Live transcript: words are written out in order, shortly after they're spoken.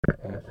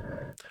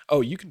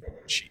Oh, you can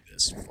cheat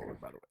this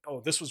forward, by the way. Oh,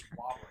 this was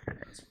wobbling.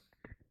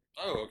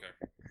 Oh, okay.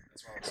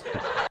 That's what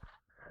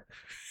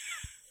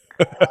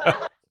I was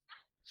saying.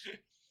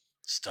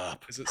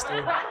 Stop. Is it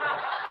still?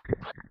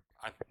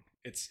 I,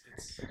 It's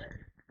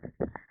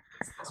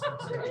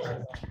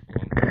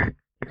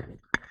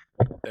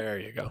there.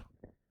 You go.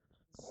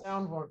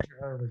 Sound won't turn.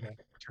 There we go.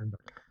 Turned up.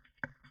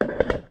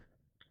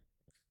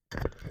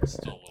 it's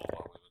still a little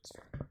wobbly, but it's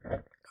fine.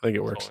 I think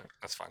it works. Hold it.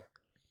 That's fine.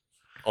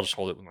 I'll just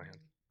hold it with my hand.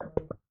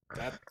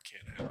 That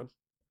can't happen.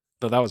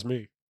 No, that was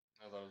me.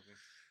 No, that was me.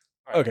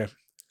 All right. Okay.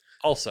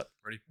 All set.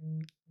 Ready?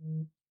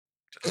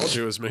 I told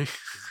you it was me.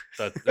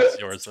 That's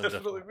yours. Then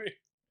Definitely definitely. me.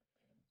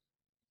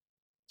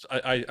 So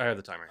I have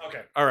the timer.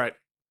 Okay. All right.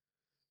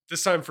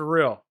 This time for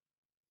real.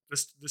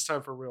 This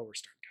time for real. We're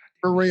starting.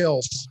 For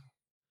reals.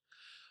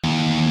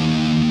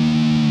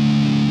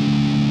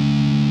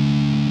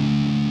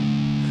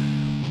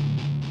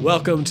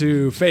 Welcome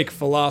to Fake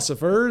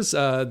Philosophers.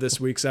 This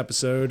week's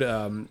episode.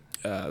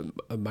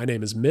 My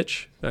name is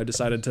Mitch. I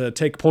decided to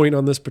take point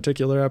on this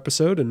particular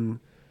episode. And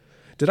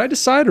did I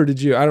decide or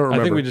did you? I don't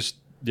remember. I think we just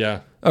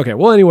Okay.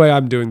 Well, anyway,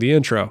 I'm doing the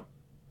intro.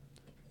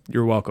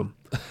 You're welcome.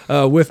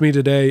 With me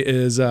today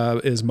is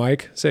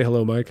Mike. Say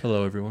hello, Mike.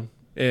 Hello, everyone.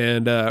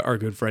 And our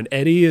good friend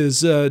Eddie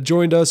has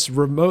joined us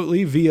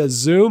remotely via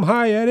Zoom.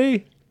 Hi,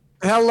 Eddie.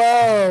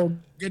 Hello.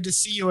 Good to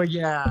see you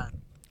again.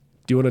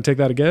 Do you want to take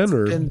that again,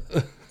 or? Been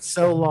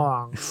so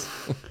long.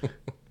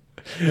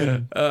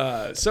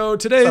 So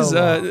today's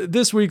So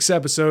this week's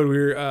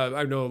episode,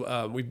 I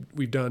know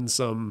we've done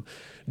some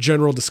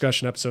general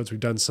discussion episodes. We've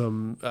done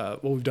some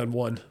we've done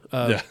one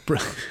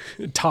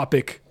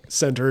topic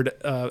centered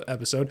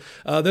episode.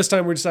 This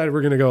time we decided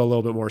we're going to go a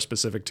little bit more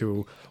specific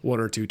to one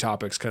or two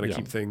topics, kind of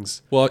keep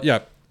things. Well,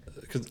 yeah,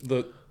 because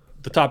the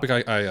topic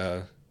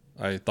I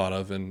thought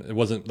of, and it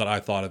wasn't that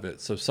I thought of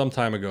it. So some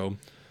time ago,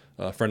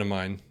 a friend of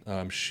mine,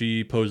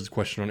 she posed a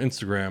question on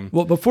Instagram.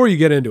 Well, before you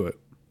get into it,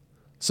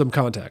 some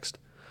context.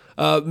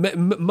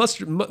 Much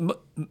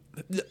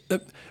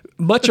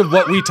of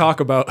what we talk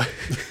about,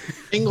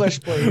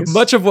 English, please.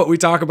 much of what we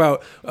talk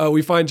about,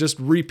 we find just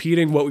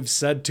repeating what we've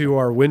said to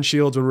our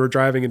windshields when we're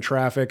driving in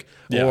traffic,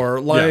 or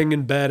lying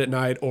in bed at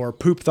night, or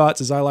poop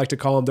thoughts, as I like to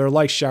call them. They're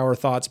like shower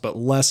thoughts, but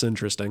less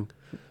interesting.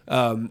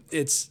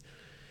 It's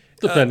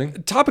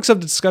Depending. topics of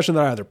discussion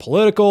that are either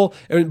political,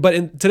 but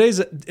in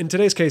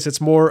today's case,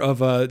 it's more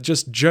of a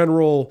just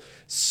general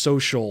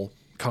social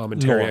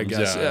commentary, I Norms,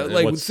 guess. yeah.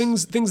 Like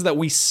things that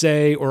we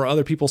say or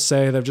other people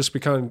say that have just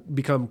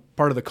become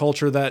part of the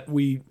culture that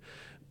we,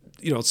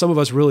 some of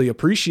us really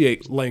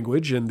appreciate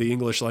language and the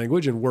English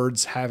language and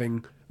words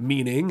having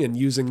meaning and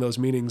using those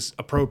meanings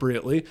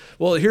appropriately.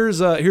 Well,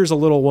 here's a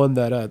little one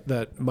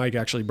that Mike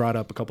actually brought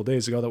up a couple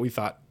days ago that we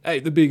thought, hey,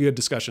 that'd be a good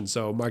discussion.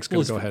 So Mike's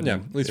gonna go ahead. Yeah,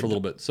 and at least for a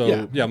little bit.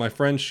 So yeah, my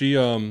friend, she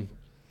on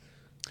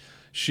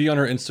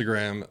her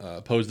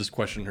Instagram posed this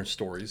question in her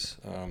stories.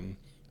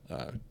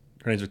 Her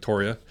name's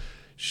Victoria.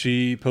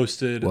 She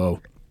posted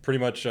pretty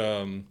much,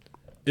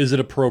 is it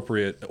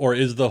appropriate, or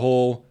is the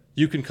whole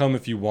 "you can come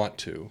if you want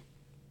to"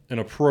 an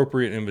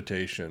appropriate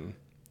invitation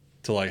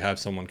to like have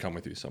someone come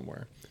with you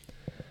somewhere?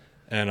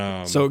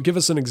 And so give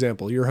us an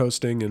example. You're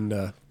hosting,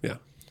 and yeah.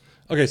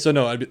 Okay, so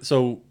no, I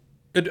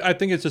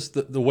think it's just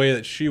the way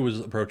that she was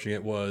approaching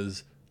it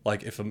was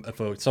like if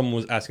someone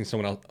was asking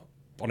someone else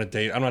on a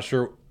date. I'm not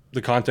sure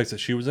the context that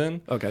she was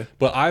in. Okay.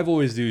 But I've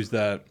always used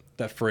that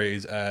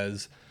phrase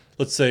as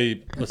let's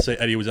say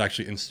Eddie was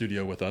actually in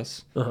studio with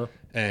us,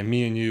 and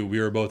me and you, we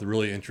were both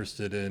really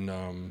interested in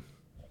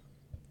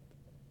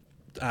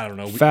I don't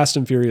know, Fast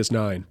and Furious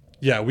 9.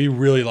 Yeah, we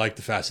really like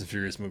the Fast and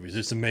Furious movies.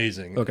 It's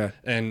amazing. Okay.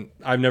 And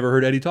I've never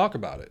heard Eddie talk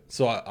about it.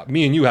 So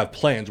me and you have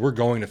plans. We're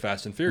going to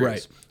Fast and Furious.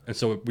 Right. And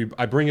so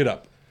I bring it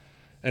up.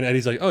 And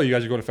Eddie's like, oh, you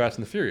guys are going to Fast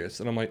and the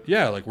Furious. And I'm like,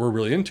 yeah, like we're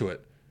really into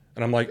it.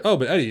 And I'm like, oh,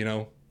 but Eddie,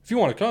 if you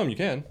want to come, you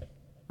can.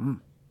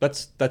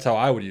 That's how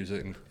I would use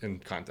it in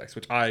context,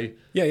 which That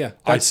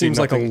I seems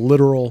see like a nothing-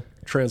 literal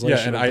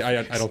translation. Yeah,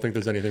 and I don't think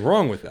there's anything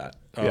wrong with that.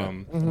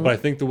 But I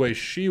think the way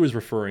she was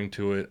referring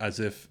to it as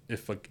if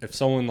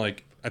someone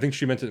like, I think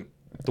she meant it,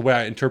 the way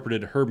I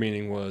interpreted her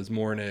meaning was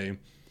more in a,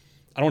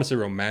 I don't want to say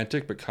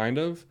romantic, but kind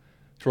of,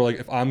 to where like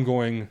if I'm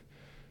going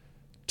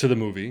to the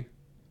movie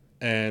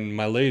and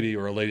my lady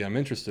or a lady I'm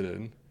interested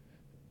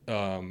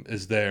in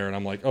is there and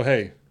I'm like, oh,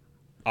 hey,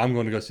 I'm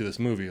going to go see this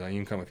movie. Like, you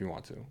can come if you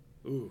want to.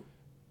 Ooh.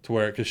 To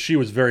where, because she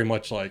was very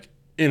much like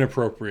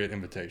inappropriate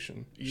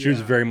invitation. She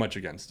was very much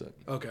against it.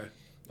 Okay.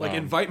 Like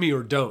invite me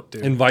or don't,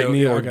 dude. Invite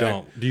me or okay.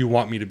 don't. Do you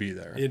want me to be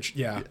there?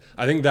 Yeah.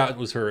 I think that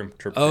was her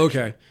interpretation. Oh,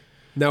 okay.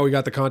 Now we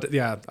got the content.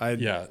 Yeah,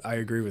 Yeah. I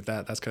agree with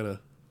that. That's kind of.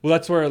 Well,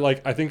 that's where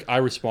like I think I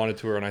responded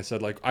to her and I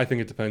said like I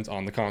think it depends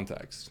on the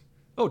context.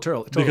 Oh,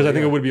 totally. Because I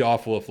think it would be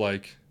awful if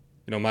like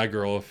my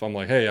girl, if I'm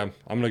like, hey, I'm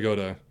gonna go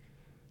to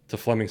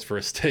Fleming's for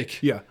a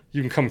steak. Yeah.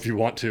 You can come if you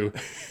want to.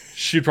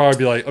 She'd probably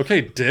be like, okay,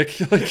 dick.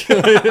 Like,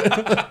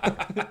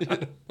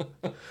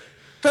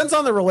 Depends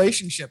on the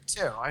relationship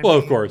too. well,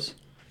 of course.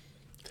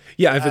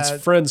 Yeah, if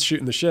it's friends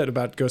shooting the shit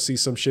about go see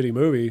some shitty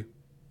movie,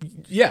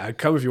 Yeah,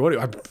 come if you want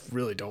to. I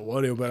really don't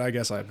want to, but I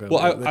guess I've been.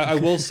 Well, I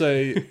will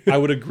say I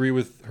would agree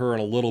with her in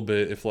a little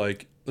bit if,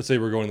 like, let's say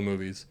we're going to the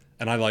movies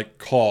and I, like,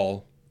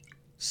 call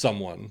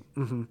someone.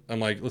 Mm-hmm. I'm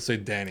like, let's say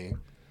Danny.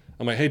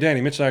 I'm like, hey,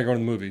 Danny, Mitch and I are going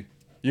to the movie.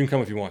 You can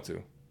come if you want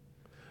to.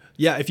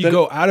 Yeah, if you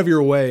go out of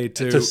your way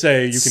to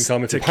say you can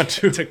come if you want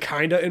to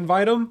kind of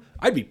invite him,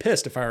 I'd be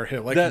pissed if I were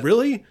him. Like,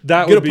 really?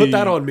 That You're would gonna put be-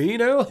 that on me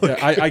now? Yeah,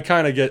 I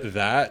kind of get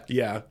that.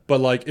 Yeah.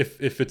 But, like,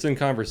 if it's in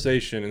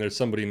conversation and there's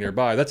somebody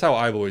nearby, that's how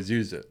I've always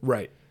used it.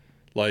 Right.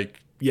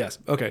 Like, Yes.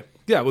 Okay.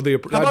 Yeah. Well,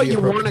 How about you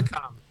want to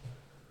come?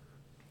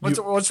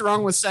 What's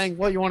wrong with saying,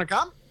 well, you want to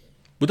come?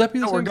 would that be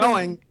the No, same we're thing?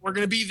 going. We're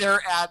going to be there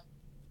at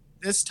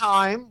this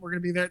time. We're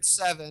going to be there at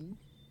 7.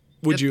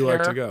 Would Get you like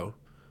to there. go?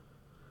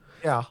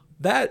 Yeah.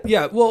 That.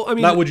 Yeah. Well, I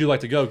mean, Not would you like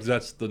to go, because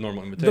that's the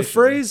normal invitation. the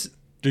phrase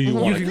do you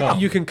want to come?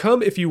 you can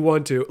come if you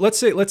want to.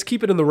 Let's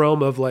keep it in the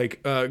realm of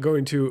like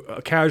going to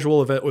a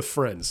casual event with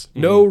friends.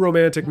 No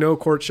romantic, no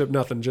courtship,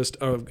 nothing. Just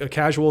a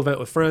casual event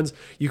with friends.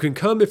 You can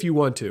come if you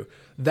want to.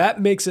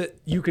 That makes it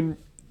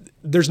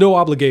there's no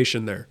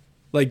obligation there.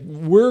 Like,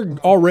 we're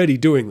already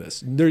doing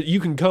this. You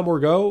can come or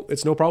go.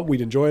 It's no problem.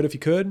 We'd enjoy it if you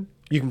could.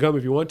 You can come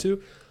if you want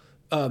to.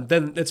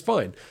 Then it's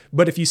fine.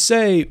 But if you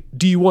say,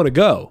 do you want to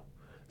go?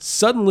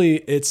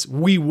 Suddenly it's,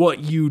 we want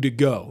you to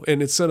go.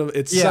 And it's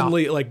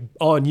suddenly like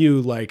on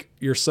you, like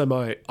you're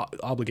semi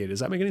obligated. Does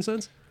that make any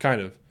sense? Kind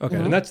of. Okay.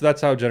 And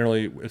that's how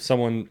generally, if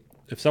someone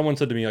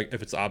said to me, like,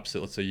 if it's opposite,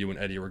 let's say you and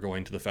Eddie were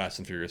going to the Fast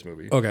and Furious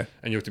movie. Okay.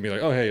 And you look to me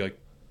like, oh, hey, like,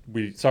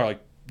 like,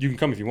 you can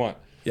come if you want.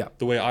 Yeah.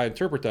 The way I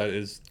interpret that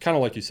is kind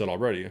of like you said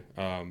already.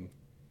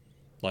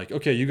 Like,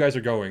 okay, you guys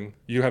are going.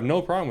 You have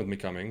no problem with me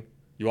coming.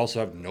 You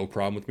also have no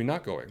problem with me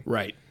not going.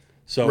 Right.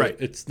 So Right.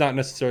 it's not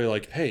necessarily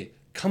like, hey,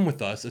 come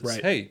with us. It's,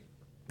 Right. hey,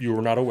 you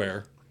were not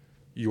aware.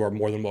 You are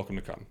more than welcome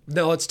to come.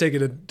 Now let's take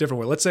it a different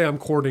way. Let's say I'm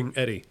courting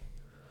Eddie,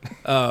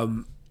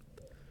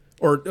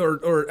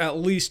 or at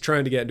least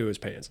trying to get into his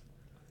pants,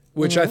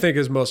 which I think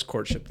is most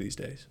courtship these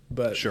days.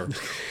 But Sure.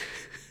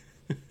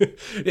 and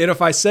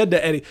if I said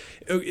to Eddie,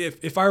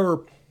 if I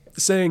were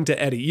saying to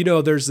Eddie,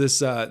 there's this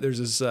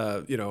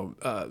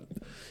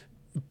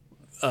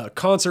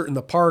concert in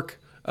the park,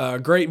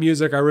 great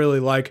music, I really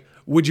like.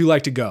 Would you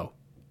like to go?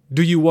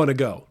 Do you want to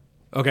go?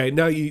 Okay,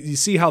 now you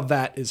see how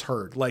that is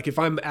heard. Like, if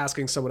I'm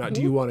asking someone out,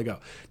 do you want to go?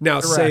 Now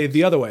say Correct.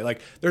 the other way.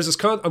 Like, there's this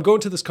I'm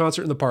going to this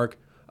concert in the park,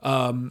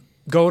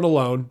 going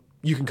alone.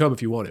 You can come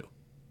if you want to.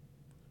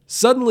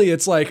 Suddenly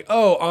it's like,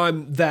 oh,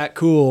 I'm that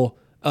cool.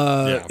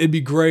 Yeah. It'd be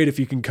great if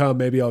you can come.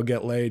 Maybe I'll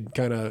get laid.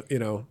 Kind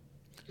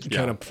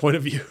of point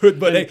of view.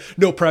 But hey,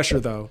 no pressure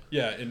though.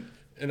 Yeah,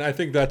 and I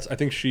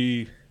think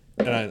she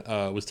and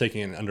I was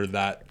taking it under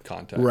that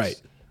context,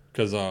 Right.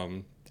 Because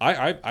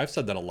I've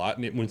said that a lot,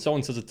 and when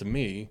someone says it to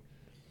me,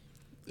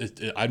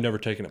 I've never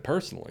taken it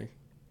personally.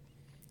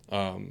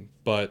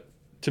 But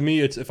to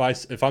me, it's if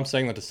I'm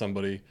saying that to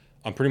somebody,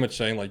 I'm pretty much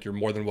saying, like, you're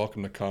more than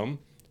welcome to come,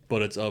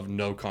 but it's of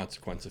no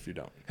consequence if you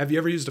don't. Have you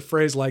ever used a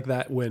phrase like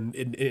that when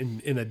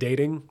in a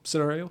dating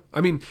scenario?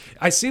 I mean,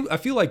 I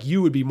feel like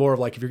you would be more of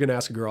like, if you're going to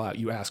ask a girl out,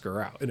 you ask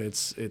her out, and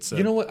it's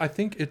You know what? I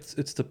think it's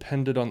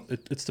dependent on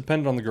it's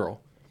dependent on the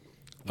girl.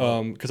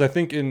 Because I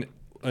think in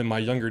my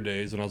younger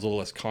days when I was a little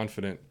less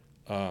confident,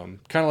 kind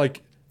of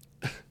like,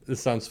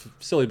 this sounds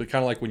silly, but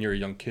kind of like when you're a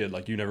young kid,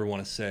 like, you never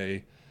want to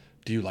say,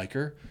 "Do you like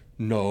her?"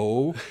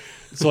 No.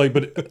 So, like,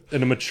 but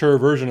in a mature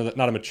version of that,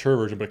 not a mature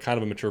version, but kind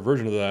of a mature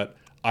version of that,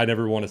 I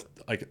never want to,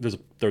 like,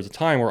 there was a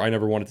time where I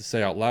never wanted to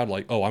say out loud,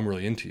 like, "Oh, I'm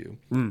really into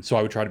you." So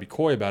I would try to be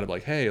coy about it,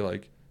 like, "Hey,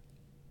 like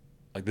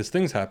this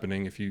thing's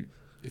happening. If you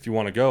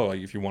want to go, like,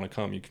 if you want to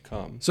come, you can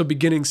come." So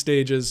beginning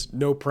stages,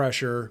 no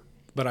pressure,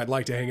 but I'd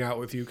like to hang out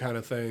with you, kind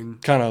of thing.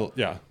 Kind of,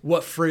 yeah.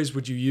 What phrase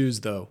would you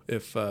use though?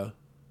 If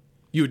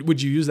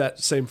would you use that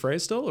same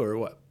phrase still, or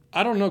what?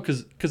 I don't know,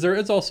 because there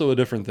is also a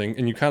different thing,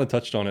 and you kind of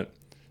touched on it.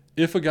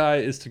 If a guy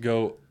is to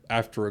go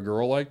after a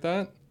girl like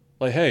that,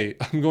 like, "Hey,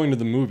 I'm going to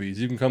the movies.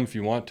 You can come if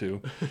you want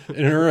to."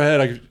 In her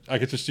head, I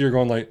could just see her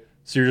going like,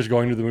 "So you're just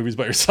going to the movies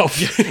by yourself?"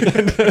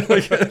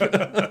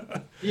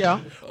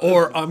 Yeah.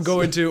 Or I'm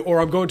going to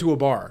a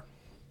bar.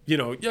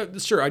 Yeah,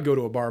 sure, I'd go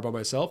to a bar by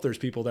myself. There's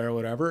people there or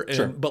whatever.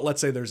 Sure. But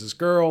let's say there's this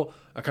girl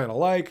I kind of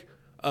like.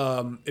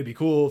 It'd be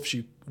cool if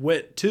she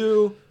went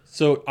too.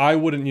 So I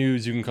wouldn't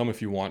use "you can come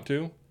if you want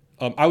to."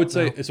 I would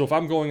say, so if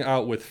I'm going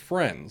out with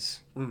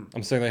friends,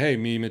 I'm saying like, "Hey,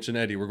 me, Mitch, and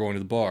Eddie, we're going to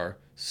the bar."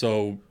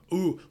 So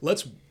Ooh,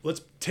 let's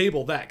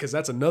table that, because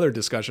that's another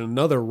discussion,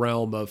 another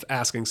realm of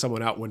asking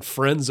someone out when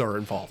friends are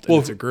involved and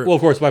it's a group. well,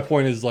 of course, my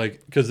point is,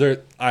 like, because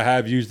I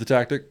have used the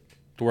tactic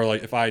to where,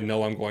 like, if I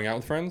know I'm going out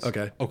with friends,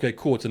 okay,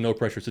 cool, it's a no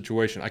pressure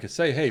situation. I could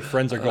say, "Hey,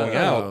 friends are going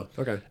out,"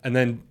 okay. and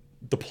then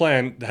the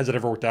plan, has it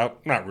ever worked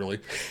out? Not really,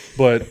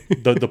 but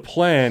the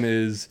plan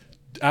is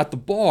at the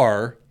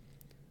bar,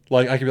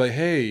 like, I could be like,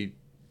 "Hey,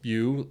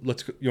 you want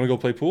to go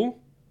play pool?"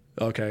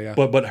 Okay, yeah.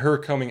 But her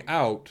coming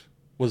out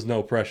was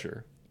no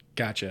pressure.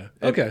 Gotcha.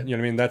 And, Okay. you know what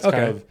I mean? That's Okay.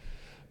 kind of,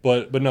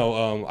 but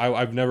no,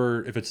 I've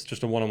never, if it's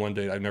just a one-on-one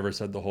date, I've never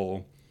said the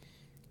whole,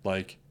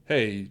 like,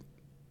 "Hey,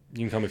 you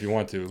can come if you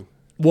want to."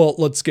 Well,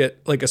 let's get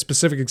like a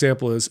specific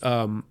example is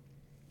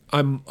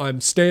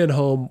I'm staying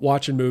home,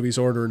 watching movies,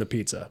 ordering a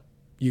pizza.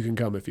 You can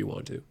come if you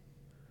want to.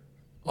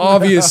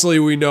 Obviously,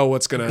 we know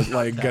what's gonna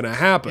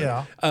happen.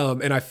 Yeah.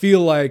 And I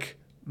feel like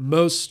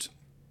most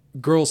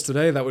girls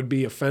today that would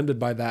be offended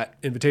by that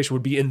invitation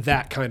would be in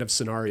that kind of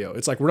scenario.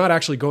 It's like, we're not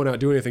actually going out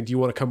doing anything. Do you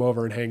want to come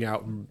over and hang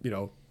out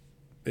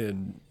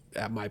and,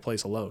 at my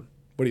place alone?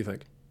 What do you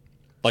think?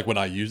 Like, would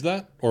I use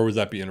that, or would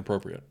that be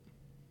inappropriate?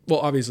 Well,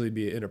 obviously it'd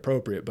be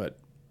inappropriate, but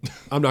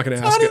I'm not going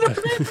to It's ask not it.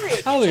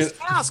 inappropriate. I don't think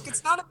Just ask.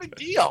 It's not a big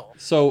deal.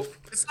 So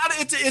It's not.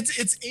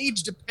 It's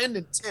age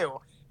dependent too.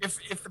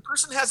 If the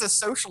person has a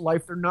social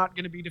life, they're not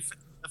going to be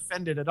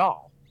offended at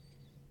all.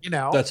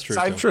 That's true,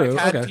 So I've too. True,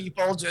 had okay.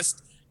 people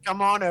just come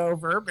on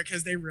over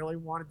because they really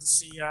wanted to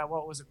see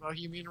what was it,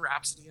 Bohemian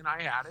Rhapsody, and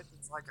I had it.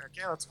 It's like,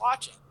 okay, let's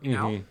watch it.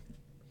 And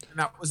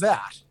that was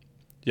that.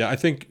 yeah, I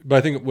think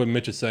what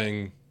Mitch is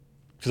saying,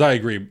 because I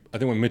agree. I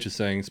think what Mitch is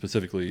saying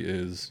specifically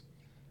is,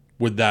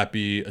 would that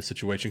be a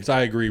situation? Because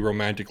I agree,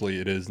 romantically,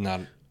 it is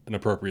not an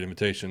appropriate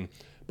invitation.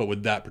 But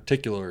with that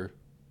particular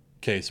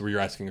case where you're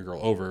asking a girl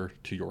over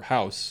to your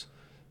house,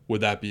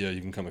 would that be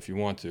you can come if you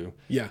want to?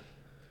 Yeah.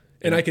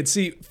 And I could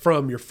see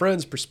from your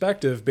friend's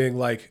perspective being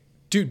like,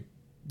 dude,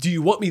 do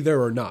you want me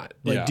there or not?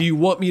 Like, Yeah. do you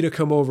want me to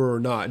come over or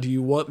not? Do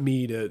you want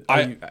me to?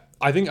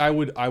 I think I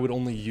would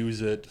only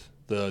use it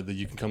the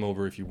you can come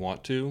over if you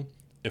want to.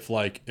 If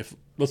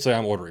let's say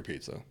I'm ordering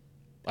pizza,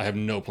 I have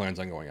no plans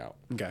on going out,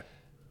 Okay.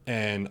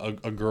 and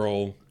a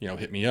girl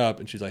hit me up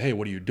and she's like, hey,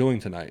 what are you doing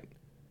tonight?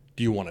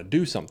 Do you want to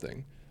do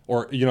something?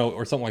 Or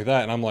or something like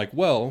that, and I'm like,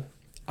 well,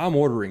 I'm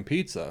ordering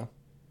pizza.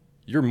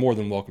 You're more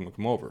than welcome to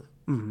come over.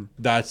 Mm-hmm.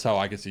 That's how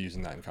I could see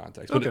using that in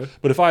context. Okay.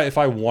 But if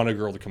I want a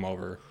girl to come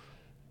over,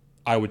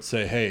 I would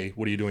say, hey,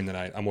 what are you doing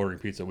tonight? I'm ordering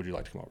pizza. Would you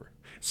like to come over?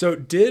 So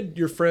did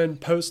your friend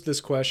post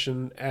this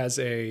question as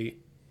I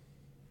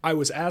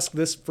was asked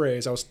this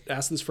phrase,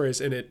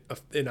 and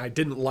I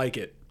didn't like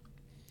it,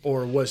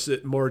 or was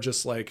it more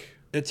just like,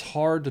 It's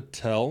hard to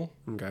tell.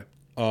 okay,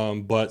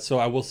 But so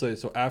I will say,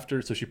 so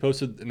she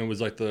posted, and it was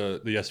like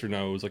the yes or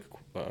no. It was like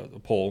a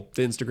poll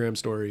the Instagram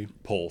story?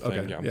 thing.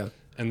 Okay, yeah.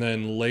 And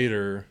then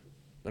later,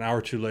 an hour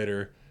or two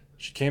later,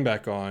 she came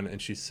back on and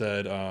she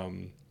said,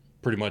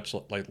 pretty much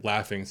like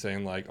laughing,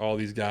 saying like, all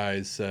these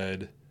guys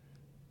said,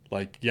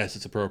 like, yes,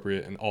 it's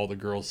appropriate, and all the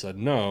girls said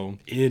no.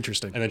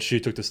 Interesting. And then she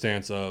took the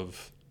stance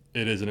of,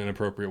 it is an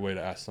inappropriate way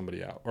to ask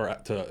somebody out or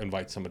to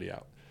invite somebody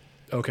out.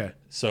 Okay.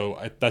 So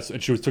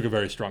and she took a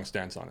very strong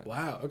stance on it.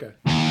 Wow. Okay.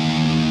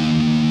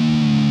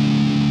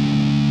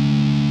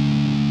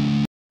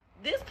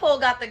 This poll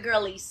got the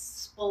girly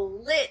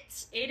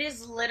split. It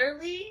is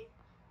literally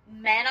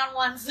men on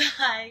one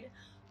side,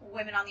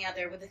 women on the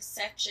other, with the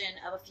exception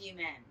of a few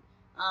men.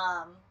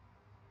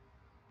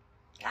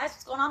 Guys,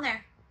 what's going on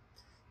there?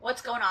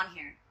 What's going on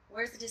here?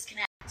 Where's the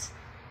disconnect?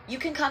 You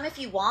can come if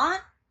you want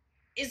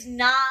is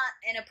not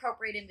an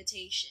appropriate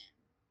invitation.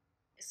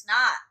 It's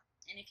not.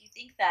 And if you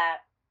think that,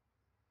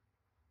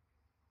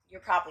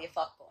 you're probably a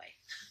fuckboy.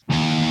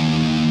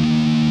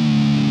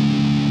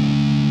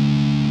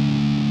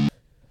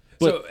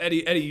 So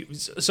Eddie,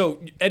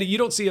 you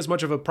don't see as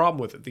much of a problem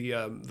with it.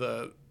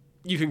 The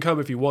you can come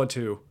if you want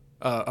to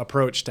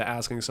approach to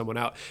asking someone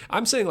out.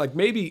 I'm saying, like,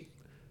 maybe,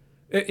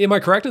 am I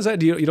correct in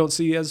that? You don't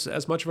see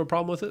as much of a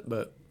problem with it?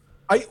 But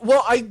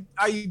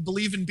I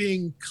believe in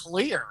being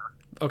clear.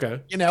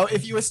 okay,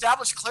 If you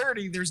establish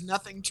clarity, there's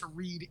nothing to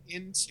read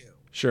into.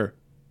 sure.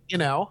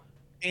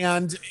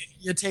 And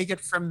you take it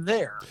from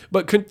there.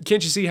 But can't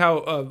you see how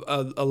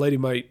a lady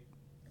might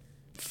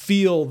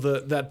feel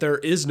that there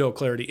is no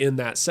clarity in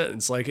that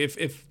sentence? Like,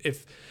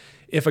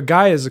 if a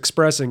guy is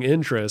expressing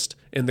interest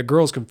and the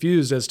girl's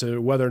confused as to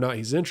whether or not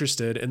he's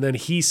interested, and then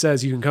he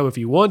says you can come if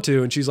you want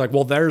to, and she's like,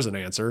 well, there's an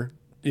answer.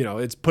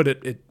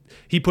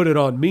 He put it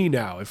on me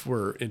now if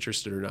we're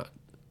interested or not.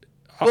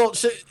 Well,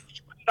 you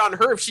put it on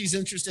her if she's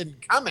interested in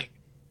coming.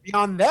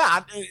 Beyond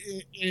that,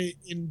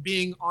 in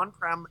being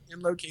on-prem, in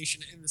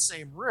location, in the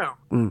same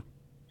room,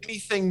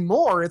 anything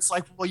more, it's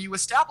like, well, you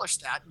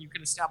established that, and you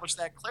can establish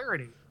that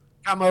clarity.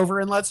 Come over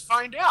and let's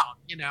find out,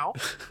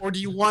 Or do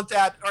you want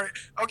that? Or,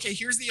 okay,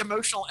 here's the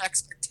emotional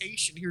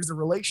expectation. Here's the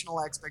relational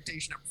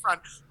expectation up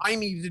front. I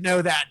need to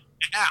know that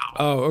now.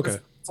 Oh, okay.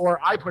 Before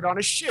I put on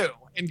a shoe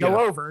and go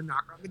over and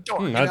knock on the door.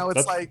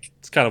 It's like...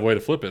 It's kind of a way to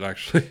flip it,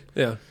 actually.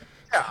 Yeah.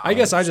 Yeah. I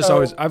guess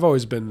I've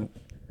always been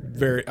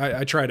very,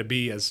 I try to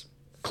be as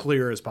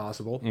clear as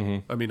possible.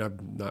 Mm-hmm. I mean, I'm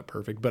not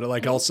perfect, but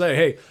like, I'll say,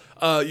 hey,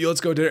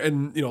 let's go to dinner,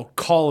 and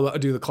call them,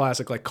 do the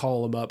classic, like,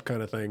 call them up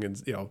kind of thing.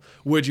 And,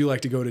 would you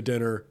like to go to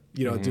dinner,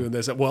 doing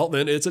this? Well,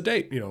 then it's a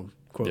date,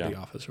 quote The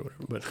Office or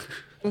whatever, but.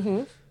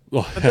 Mm-hmm.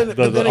 Well, but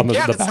then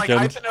again, it's like, end.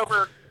 I've been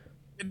over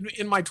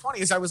in my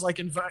 20s, I was like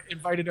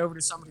invited over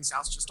to somebody's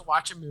house just to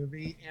watch a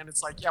movie. And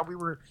it's like, yeah, we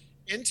were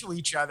into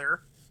each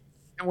other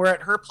and we're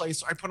at her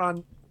place.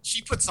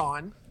 She puts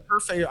on her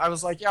favorite. I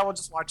was like, yeah, we'll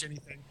just watch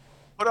anything.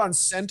 Put on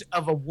Scent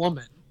of a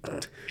Woman,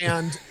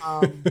 and I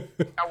was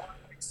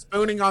like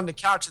spooning on the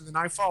couch, and then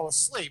I fall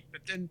asleep.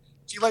 But then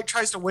she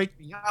tries to wake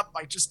me up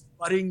by just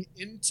butting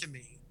into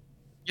me,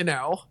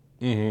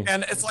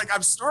 And it's like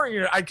I'm snoring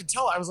it. I could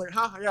tell. I was like,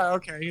 huh, yeah,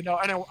 okay, you know.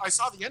 And I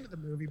saw the end of the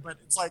movie, but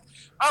it's like,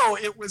 oh,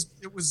 it was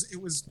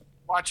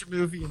watch a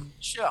movie and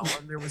chill,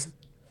 and there was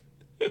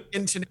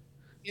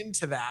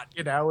into that,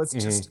 you know. It's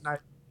just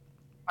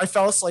I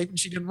fell asleep, and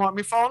she didn't want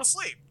me falling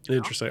asleep.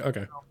 Interesting.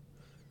 Okay.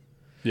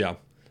 Yeah.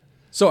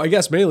 So I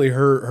guess mainly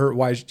her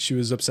why she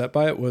was upset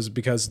by it was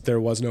because there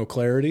was no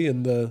clarity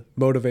in the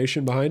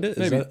motivation behind it. Is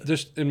Maybe that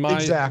just in my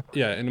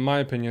Exactly. in my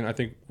opinion, I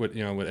think what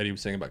Eddie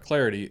was saying about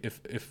clarity.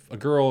 If a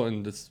girl,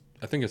 and this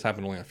I think it's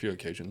happened only on a few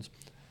occasions,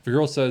 if a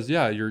girl says,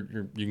 "Yeah,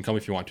 you can come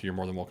if you want to. You're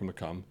more than welcome to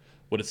come,"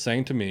 what it's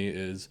saying to me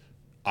is,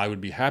 I would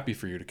be happy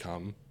for you to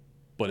come,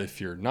 but if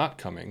you're not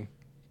coming,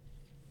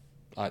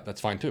 that's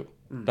fine too.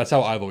 That's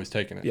how I've always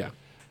taken it. yeah.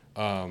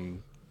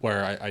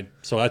 Where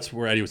so that's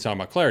where Eddie was talking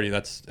about clarity.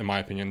 That's, in my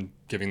opinion,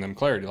 giving them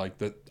clarity. Like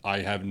that,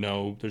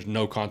 there's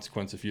no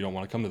consequence if you don't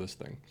want to come to this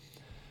thing.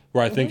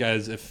 Where I think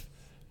as if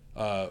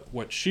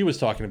what she was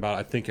talking about,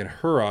 I think in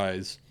her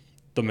eyes,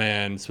 the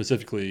man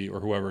specifically or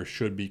whoever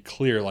should be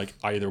clear. Like,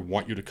 I either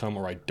want you to come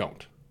or I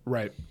don't.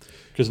 Right.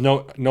 Because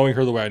knowing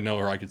her the way I know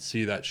her, I could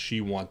see that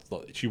she wants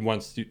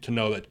you to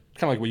know that,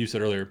 kind of like what you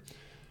said earlier.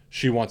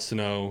 She wants to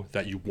know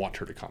that you want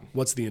her to come.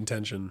 What's the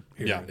intention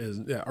here?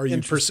 Yeah. Are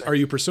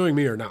you pursuing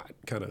me or not?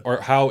 Kind of. Or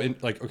how,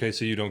 okay,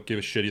 so you don't give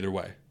a shit either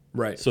way.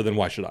 Right. So then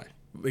why should I?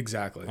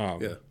 Exactly.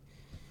 Yeah.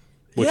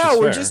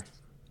 You're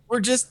Fair.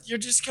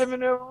 just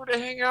coming over to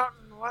hang out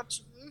and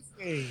watch a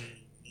movie.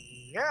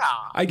 Yeah.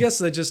 I guess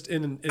that just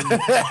in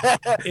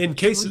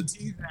cases.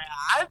 We do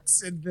that,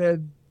 and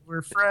then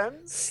we're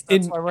friends.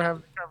 That's why we're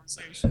having a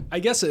conversation. I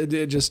guess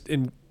it just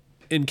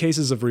in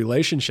cases of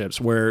relationships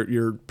where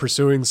you're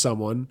pursuing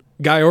someone,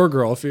 guy or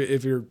girl,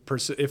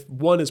 if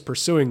one is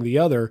pursuing the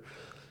other,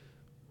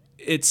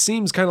 it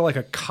seems kind of like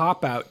a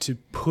cop out to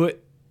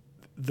put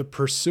the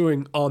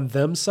pursuing on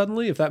them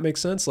suddenly, if that makes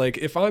sense. Like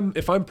if I'm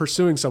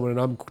pursuing someone and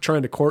I'm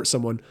trying to court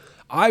someone,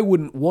 I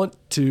wouldn't want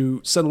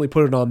to suddenly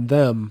put it on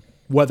them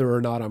whether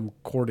or not I'm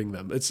courting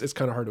them. It's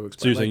kind of hard to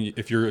explain. So you're saying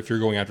if you're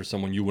going after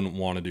someone, you wouldn't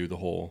want to do the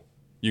whole,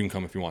 you can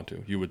come if you want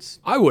to. You would.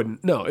 I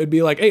wouldn't. No, it'd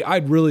be like, hey,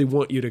 I'd really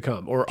want you to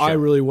come, or I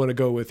really want to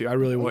go with you. I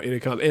really want you to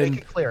come. And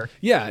Make it clear.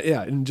 yeah,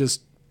 and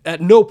just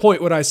at no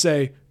point would I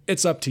say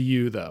it's up to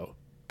you though,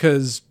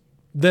 because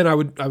then I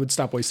would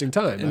stop wasting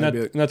time. And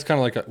that's kind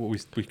of like what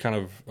we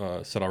kind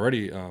of said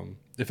already.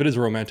 If it is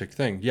a romantic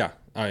thing, yeah,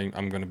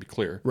 I'm going to be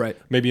clear. Right.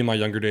 Maybe in my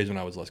younger days when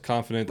I was less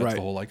confident, that's Right.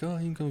 the whole like, oh,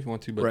 you can come if you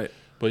want to. But Right.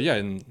 But yeah,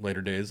 in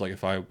later days, like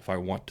if I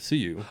want to see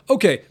you,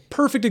 Okay,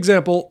 perfect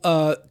example.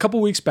 A couple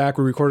weeks back,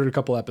 we recorded a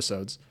couple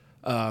episodes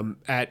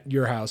at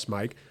your house,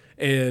 Mike,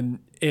 and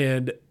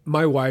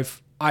my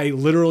wife. I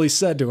literally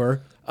said to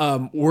her,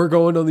 "We're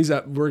going on these.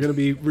 We're going to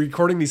be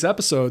recording these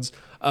episodes.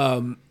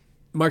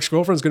 Mike's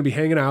girlfriend's going to be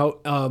hanging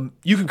out.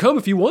 You can come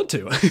if you want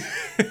to."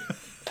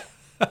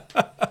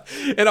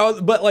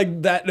 And but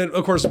like that. And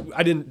of course,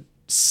 I didn't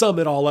sum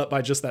it all up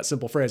by just that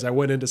simple phrase. I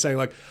went into saying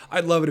like,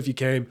 I'd love it if you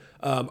came.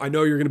 I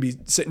know you're going to be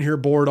sitting here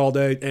bored all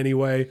day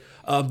anyway.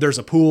 There's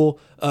a pool.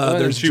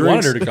 There's she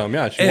drinks. wanted her to come.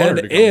 Yeah, she wanted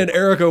her to come. And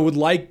Erica would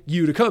like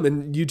you to come,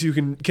 and you two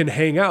can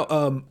hang out.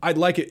 I'd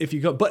like it if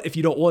you come, but if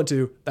you don't want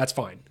to, that's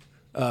fine.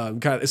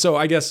 So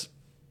I guess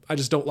I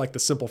just don't like the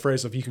simple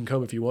phrase of "you can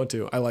come if you want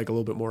to." I like a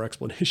little bit more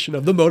explanation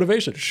of the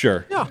motivation.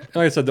 Sure. Yeah. Like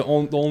I said, the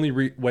only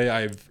way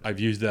I've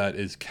used that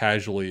is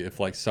casually if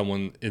like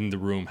someone in the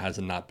room has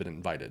not been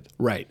invited.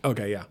 Right.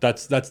 Okay. Yeah.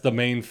 That's the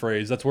main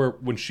phrase. That's where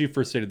when she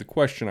first stated the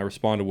question, I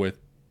responded with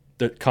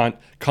the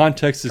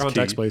context is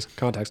Context, key. please.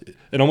 Context.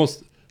 And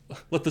almost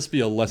let this be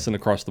a lesson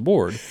across the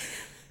board.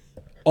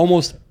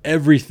 Almost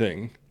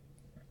everything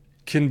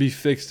can be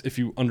fixed if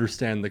you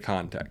understand the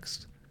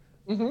context.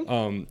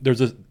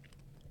 There's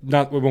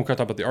we won't talk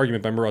about the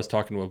argument, but I remember I was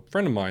talking to a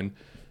friend of mine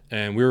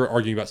and we were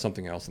arguing about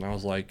something else. And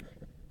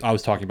I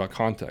was talking about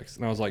context.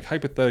 And I was like,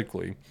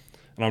 hypothetically,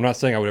 and I'm not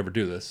saying I would ever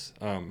do this.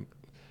 I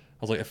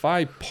was like, if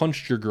I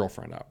punched your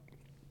girlfriend out,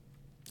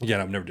 again,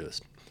 I would never do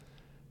this.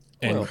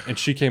 And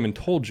she came and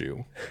told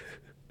you,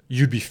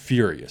 you'd be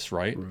furious,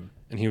 right?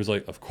 And he was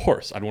like, of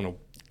course, I'd want to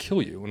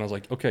kill you. And I was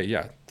like, okay,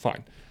 yeah,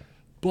 fine.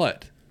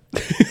 But,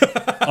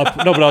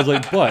 no, but I was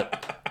like,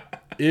 but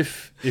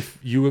if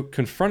you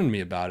confronted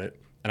me about it,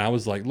 and I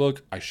was like,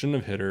 look, I shouldn't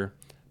have hit her,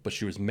 but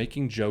she was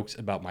making jokes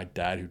about my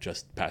dad who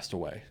just passed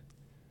away.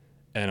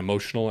 And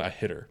emotionally, I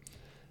hit her.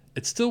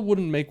 It still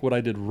wouldn't make what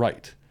I did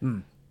right.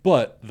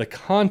 But the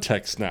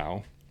context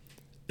now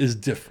is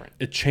different.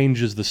 It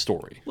changes the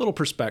story. Little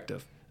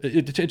perspective.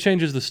 It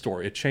changes the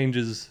story. It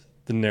changes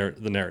the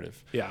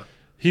narrative. Yeah.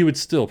 He would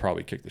still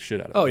probably kick the shit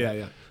out of me. Oh yeah.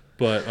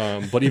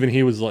 Yeah. But even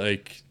he was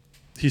like,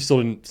 he still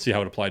didn't see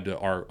how it applied to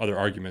our other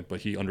argument,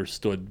 but he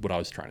understood what I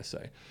was trying to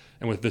say.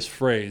 And with this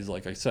phrase,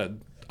 like I said,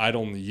 I'd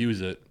only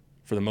use it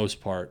for the most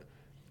part.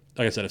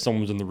 Like I said, if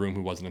someone was in the room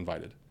who wasn't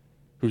invited,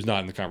 who's not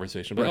in the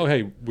conversation, but Right. oh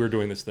hey, we're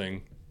doing this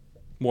thing,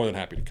 more than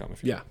happy to come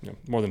if you, Yeah.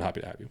 more than happy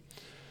to have you.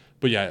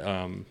 But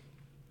yeah,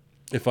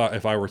 if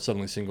I were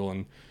suddenly single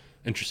and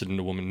interested in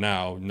a woman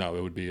now, no,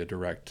 it would be a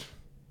direct,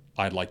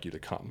 I'd like you to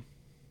come.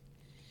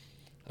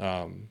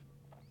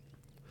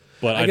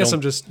 But I guess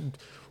I'm just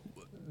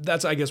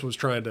that's, I guess, what I was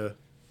trying to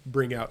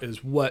bring out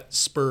is what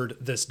spurred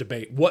this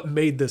debate. What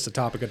made this a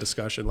topic of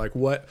discussion? Like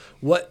what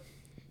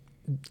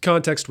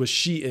context was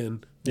she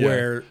in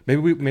where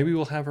maybe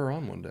we'll have her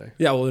on one day.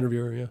 Yeah, we'll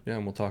interview her, yeah. Yeah,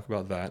 and we'll talk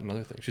about that and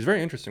other things. She's a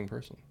very interesting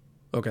person.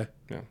 Okay.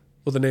 Yeah.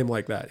 With a name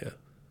like that, yeah.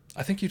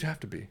 I think you'd have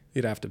to be.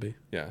 You'd have to be.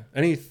 Yeah.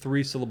 Any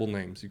 3-syllable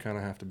names, you kind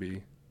of have to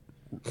be.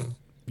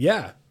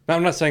 Yeah. Now,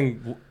 I'm not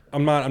saying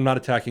I'm not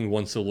attacking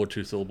 1-syllable or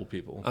 2-syllable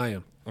people. I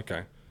am.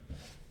 Okay.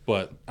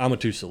 But I'm a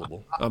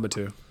 2-syllable. I'm a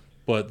 2.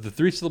 But the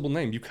 3-syllable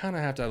name, you kind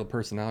of have to have a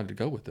personality to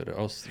go with it, or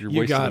else you're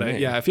You wasting got the it.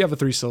 name. Yeah, if you have a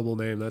 3-syllable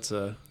name, that's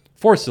a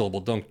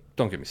 4-syllable. Don't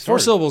get me started. 4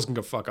 syllables can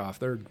go fuck off.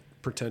 They're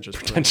pretentious.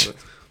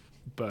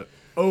 But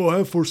I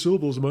have 4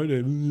 syllables in my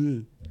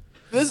name.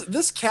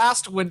 This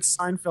cast went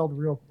Seinfeld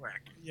real quick.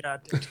 Yeah.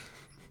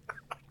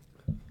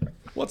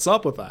 What's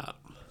up with that?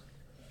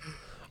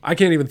 I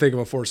can't even think of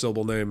a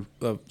 4-syllable name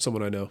of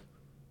someone I know.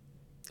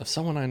 Of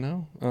someone I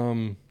know?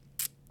 No,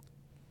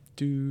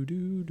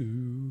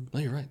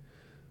 you're right.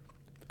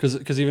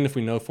 Because even if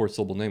we know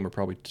 4-syllable name, we're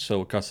probably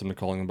so accustomed to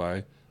calling them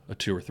by a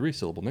 2 or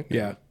 3-syllable nickname.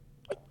 Yeah.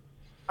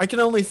 I can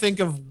only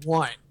think of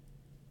one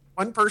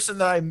person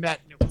that I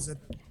met, and it was at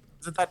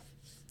that.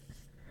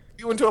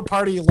 We went to a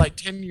party like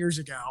 10 years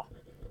ago.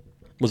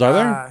 Was I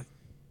there?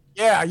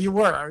 Yeah, you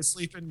were. I was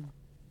sleeping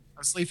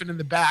in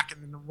the back,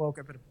 and then woke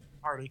up at a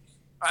party.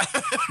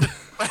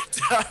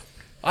 But,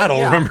 I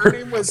don't remember. Her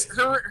name was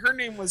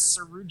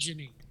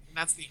Sarujini, and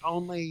that's the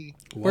only.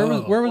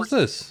 Where was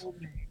this?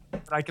 Name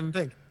that I can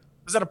think.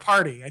 It was at a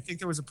party. I think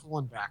there was a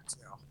pull-in back too.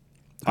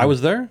 I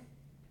was there.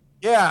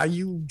 Yeah,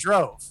 you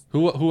drove.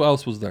 Who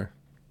else was there?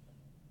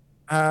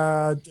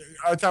 I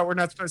thought we're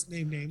not supposed to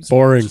name names.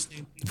 Boring. Just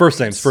name First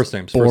names.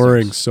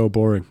 Boring. So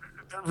boring.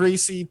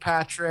 Reese,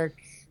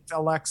 Patrick,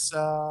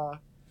 Alexa.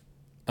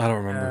 I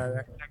don't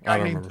remember. That guy I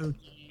don't named remember.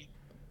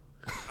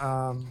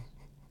 Pookie.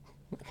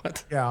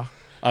 What? Yeah.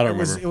 I don't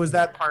remember. It was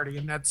that party,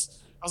 and I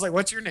was like,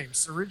 "What's your name?"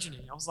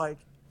 Sarujini. I was like,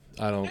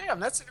 I don't. "Damn,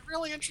 that's a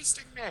really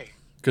interesting name."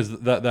 Because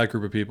that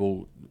group of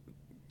people,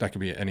 that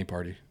could be at any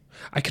party.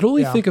 I can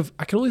only think of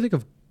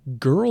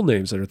girl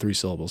names that are 3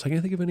 syllables. I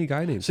can't think of any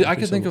guy names. See, that are I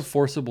 3 can think of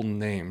syllables. 4-syllable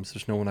names.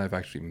 There's no one I've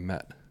actually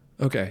met.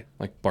 Okay.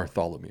 Like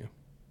Bartholomew.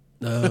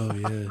 Oh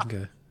yeah.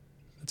 Okay.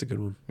 That's a good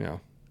one. Yeah.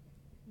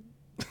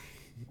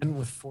 And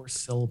with 4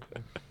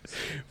 syllables.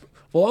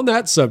 Well, on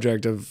that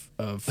subject of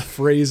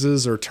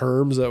phrases or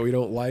terms that we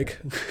don't like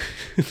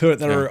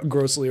that are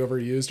grossly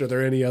overused, are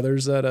there any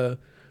others that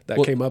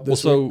came up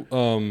this week?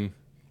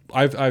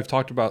 I've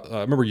talked about.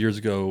 I remember years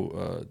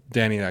ago,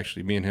 Danny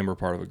actually, me and him were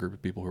part of a group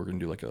of people who were going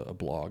to do like a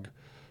blog,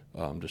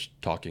 just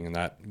talking, and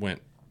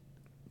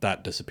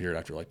that disappeared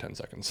after like 10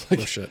 seconds.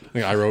 Like, Oh shit! I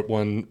think I wrote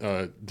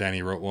one.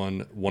 Danny wrote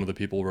one. One of the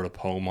people wrote a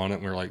poem on it,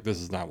 and we were like,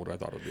 "This is not what I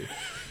thought it would be."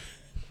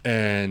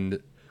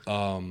 And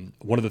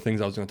one of the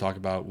things I was going to talk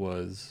about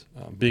was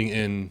being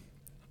in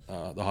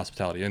the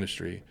hospitality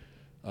industry,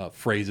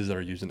 phrases that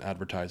are used in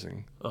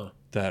advertising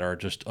that are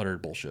just utter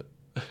bullshit.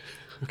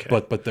 Okay.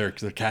 But they're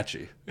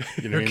catchy.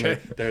 You know what I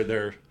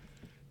mean?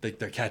 They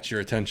catch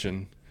your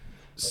attention.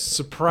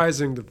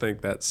 Surprising to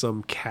think that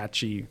some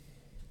catchy,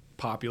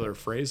 popular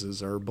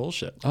phrases are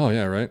bullshit. Oh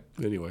yeah, right.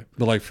 Anyway,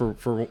 But like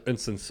for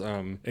instance,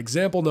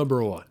 example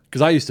number 1.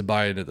 because I used to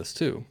buy into this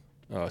too,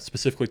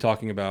 specifically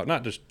talking about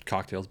not just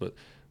cocktails, but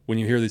when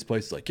you hear these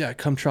places like, yeah,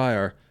 come try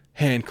our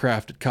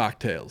handcrafted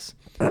cocktails.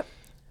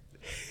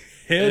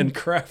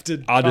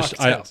 Handcrafted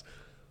cocktails.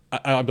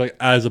 I'd be like,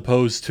 as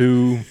opposed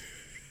to.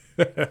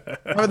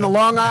 Having the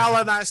Long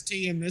Island iced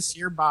tea in this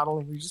year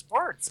bottle we just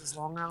poured. It says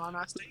Long Island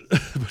iced tea.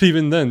 But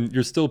even then,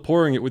 you're still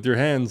pouring it with your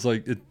hands.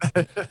 Like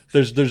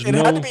there's It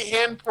no. had to be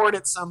hand poured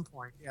at some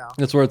point. Yeah.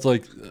 That's where it's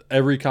like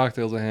every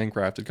cocktail is a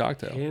handcrafted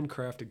cocktail.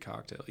 Handcrafted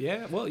cocktail.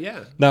 Yeah. Well,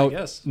 yeah. Now, I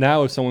guess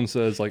now if someone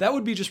says like that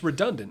would be just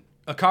redundant.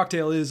 A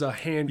cocktail is a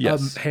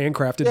Yes.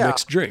 handcrafted Yeah.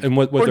 mixed drink. and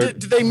what Or they're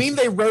do they mean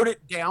they wrote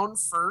it down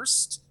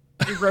first?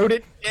 They wrote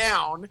it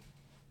down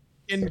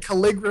in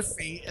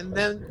calligraphy, and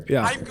then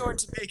Yeah. I'm going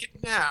to make it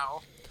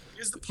now.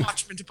 Here's the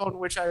parchment upon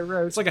which I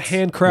wrote. It's like a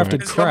handcrafted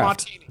It's your craft.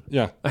 martini.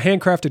 yeah. A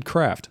handcrafted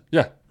craft.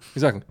 Yeah,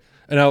 exactly.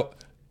 And now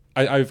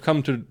I've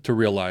come to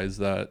realize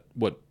that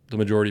what the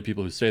majority of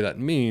people who say that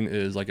mean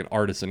is like an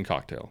artisan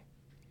cocktail.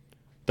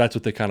 That's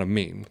what they kind of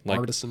mean. Like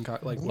Artisan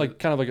like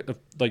kind of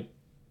like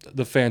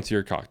the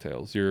fancier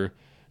cocktails. Your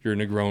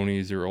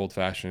Negronis, your old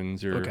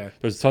fashions, Okay.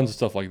 There's tons of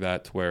stuff like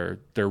that where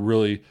they're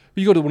really.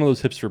 You go to one of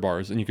those hipster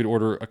bars and you could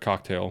order a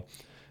cocktail,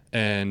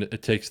 and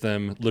it takes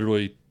them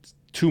literally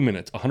 2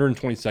 minutes,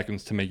 120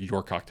 seconds to make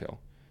your cocktail,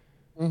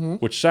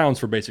 which sounds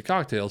for basic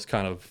cocktails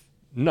kind of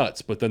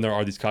nuts. But then there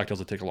are these cocktails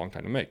that take a long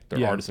time to make. They're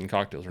Yeah. artisan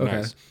cocktails, are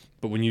Okay. nice.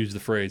 But when you use the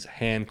phrase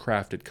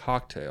handcrafted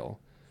cocktail,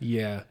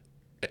 Yeah.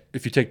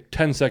 if you take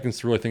 10 seconds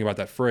to really think about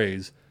that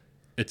phrase,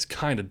 it's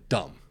kind of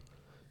dumb.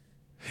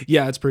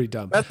 Yeah, it's pretty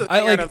dumb. That's the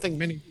thing. I don't think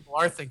many people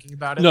are thinking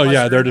about it. No, unless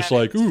yeah, they're in just that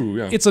like, ooh,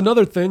 yeah. It's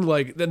another thing.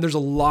 Like, then there's a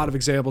lot of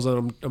examples,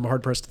 and I'm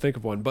hard pressed to think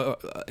of one.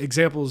 But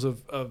examples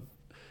of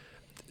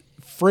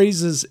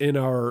phrases in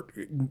our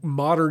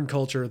modern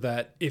culture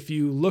that, if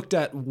you looked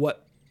at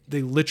what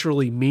they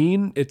literally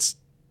mean, it's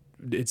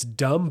it's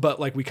dumb, but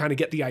like we kind of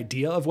get the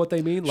idea of what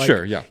they mean. Like,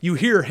 Sure, yeah. You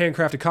hear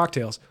handcrafted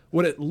cocktails.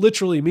 What it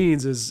literally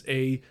means is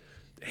a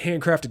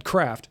handcrafted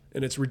craft,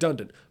 and it's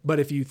redundant. But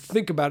if you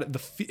think about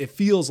it, it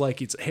feels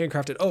like it's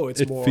handcrafted. Oh, it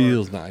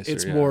feels nicer,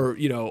 It's yeah. more,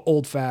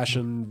 old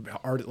fashioned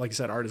art, like you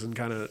said, artisan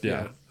kind of.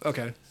 Yeah.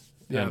 Okay.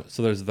 Yeah. And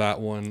so there's that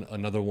one.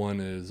 Another one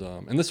is,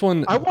 and this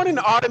one, I want an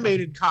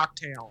automated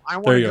cocktail. I There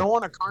want to you go go.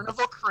 on a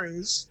Carnival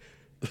cruise,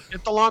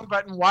 hit the long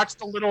button, watch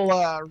the little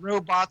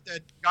robot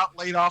that got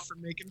laid off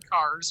from making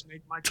cars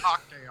make my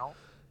cocktail.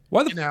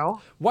 Why the You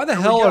know, why the There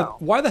we hell go.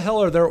 why the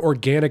hell are there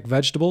organic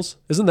vegetables?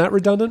 Isn't that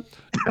redundant?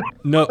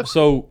 no,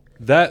 so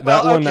that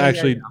Well, one okay, yeah,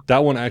 actually, yeah.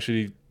 that one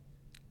actually,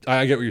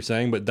 I get what you're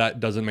saying, but that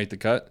doesn't make the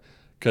cut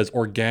because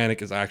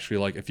organic is actually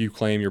like if you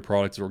claim your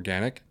product's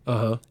organic,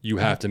 Uh-huh. you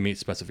have to meet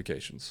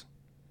specifications.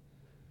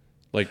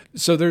 Like,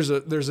 So there's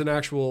an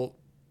actual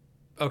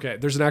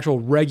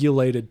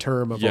regulated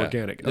term of yeah,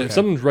 organic. Okay. if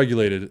something's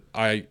regulated,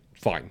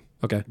 fine.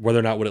 Okay. Whether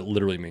or not what it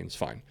literally means,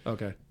 fine.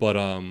 Okay. But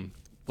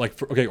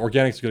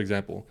organic's a good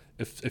example.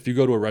 If you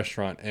go to a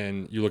restaurant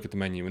and you look at the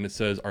menu and it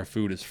says our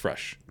food is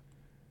fresh,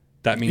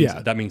 that means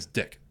Yeah. that means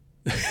dick.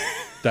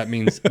 That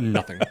means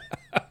nothing.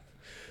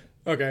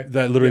 Okay.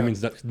 That literally Yeah.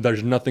 means that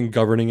there's nothing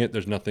governing it.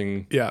 There's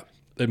nothing. Yeah.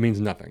 It means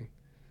nothing.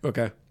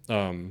 Okay.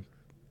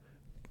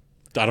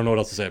 I don't know what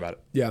else to say about it.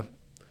 Yeah.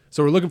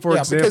 So we're looking for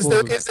yeah, because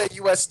examples. there is a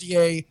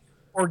USDA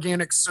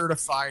organic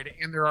certified,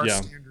 and there are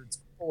Yeah. standards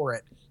for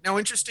it. Now,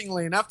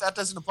 interestingly enough, that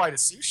doesn't apply to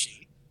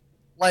sushi.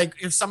 Like,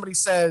 if somebody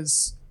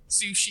says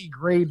sushi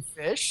grade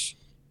fish,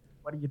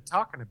 what are you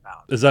talking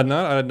about? Is that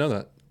not? I didn't know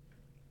that.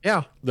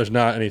 Yeah, There's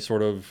not any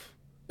sort of.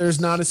 there's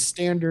not a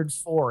standard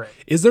for it.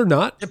 Is there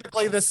not?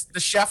 Typically, the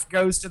chef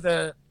goes to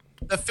the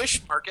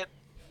fish market,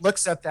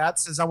 looks at that,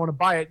 says, "I want to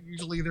buy it."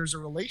 Usually, there's a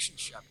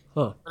relationship.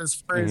 Huh. But as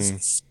far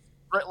as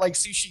like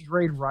sushi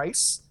grade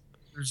rice,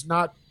 there's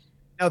not.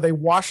 No, they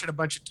wash it a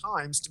bunch of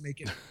times to make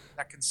it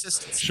that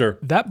consistency. Sure.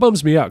 That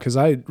bums me out because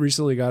I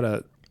got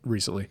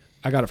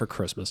it for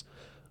Christmas.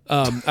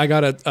 I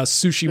got a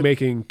sushi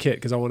making kit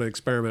because I want to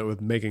experiment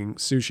with making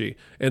sushi,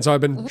 and so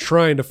I've been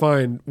trying to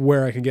find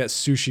where I can get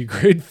sushi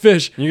grade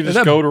fish. You can And just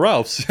that- go to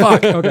Ralph's.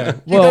 Fuck. Okay.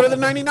 You go to Well, the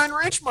 99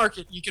 Ranch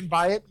Market. You can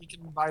buy it. You can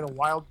buy the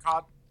wild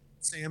caught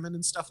salmon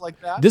and stuff like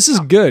that. this is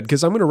good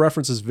because I'm going to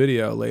reference this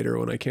video later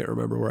when I can't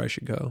remember where I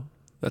should go.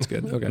 That's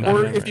good. Okay.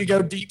 Or if you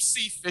go deep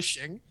sea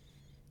fishing,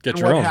 Get and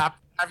your what own. have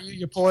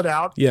you pull it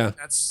out. Yeah.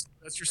 That's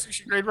your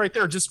sushi grade right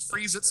there. Just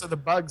freeze it so the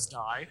bugs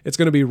die. It's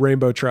going to be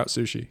rainbow trout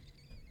sushi.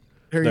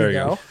 There There you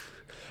you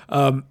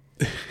go.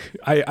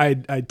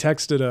 I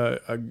texted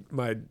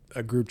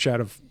a group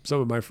chat of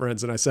some of my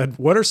friends and I said,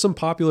 "What are some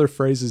popular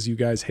phrases you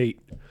guys hate?"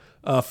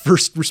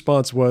 First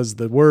response was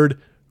the word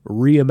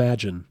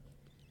reimagine.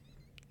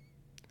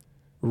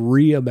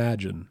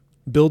 Reimagine.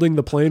 Building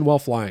the plane while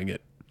flying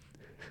it.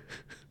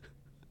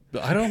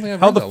 I don't think I've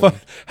How heard the that fuck?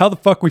 one. How the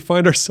fuck we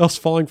find ourselves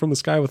falling from the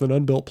sky with an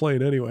unbuilt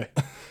plane anyway?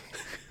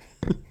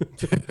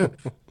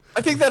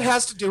 I think that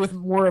has to do with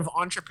more of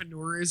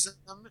entrepreneurism.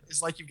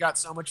 Is like you've got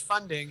so much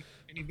funding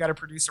and you've got to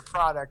produce a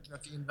product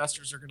that the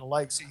investors are going to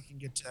like, so you can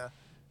get to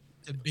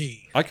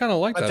B. I kind of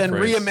like But that then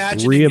phrase.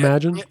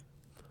 Reimagine?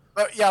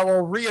 But yeah,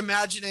 well,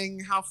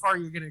 reimagining. How far are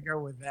you going to go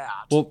with that?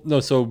 Well, no.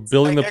 So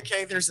building like, the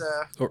okay, there's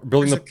or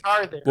building a the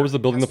car there. what was the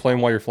building the That's plane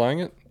while you're flying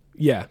it?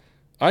 Yeah.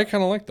 I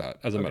kind of like that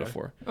as a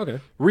metaphor. Okay.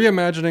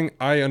 Reimagining,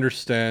 I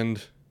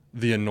understand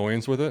the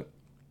annoyance with it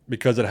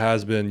because it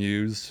has been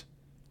used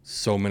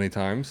so many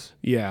times,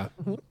 Yeah.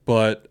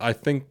 but I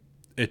think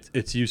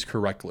it's used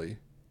correctly.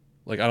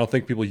 Like, I don't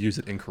think people use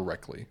it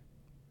incorrectly.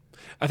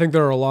 I think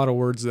there are a lot of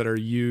words that are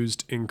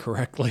used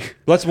incorrectly.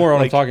 That's more what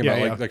I'm Like, talking yeah,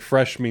 about. yeah. Like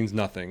fresh means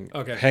nothing.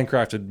 Okay.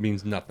 Handcrafted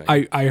means nothing.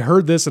 I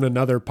heard this in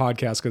another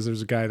podcast because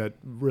there's a guy that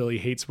really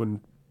hates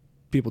when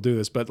people do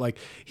this, but like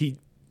he's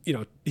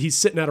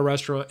sitting at a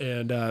restaurant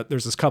and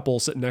there's this couple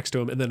sitting next to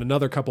him, and then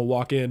another couple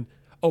walk in.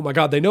 Oh my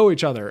God, they know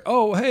each other.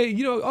 Oh, hey,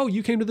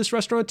 you came to this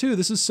restaurant too.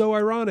 This is so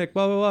ironic,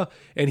 blah, blah, blah.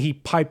 And he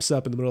pipes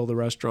up in the middle of the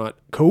restaurant.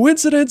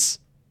 Coincidence?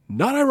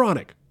 Not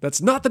ironic. That's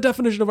not the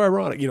definition of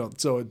ironic.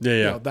 So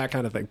Yeah. that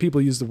kind of thing.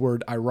 People use the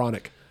word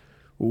ironic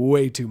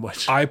way too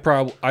much. I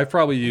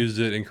probably used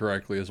it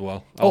incorrectly as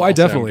well. I I'll say I'm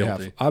definitely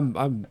guilty. have.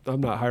 I'm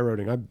not high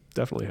roading. I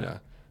definitely have. Yeah,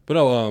 but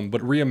no,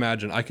 but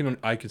reimagine.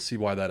 I can see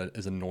why that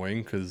is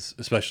annoying because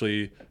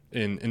especially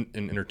in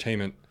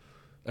entertainment,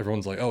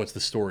 everyone's like, oh, it's the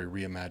story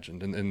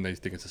reimagined, and they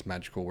think it's this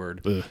magical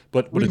word. Ugh.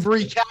 But We've it's,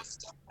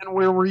 recast it and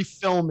we're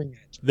refilming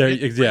it. there,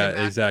 It's yeah,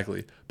 reimagined.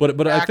 exactly. But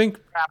I Back think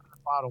crap in the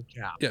bottle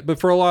cap. yeah, but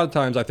for a lot of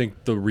times, I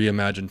think the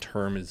reimagined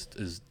term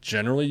is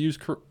generally used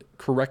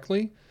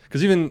correctly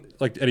because even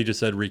like Eddie just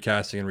said,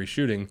 recasting and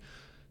reshooting.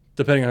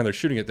 Depending on how they're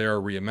shooting it, they are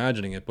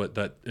reimagining it, but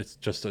that it's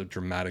just a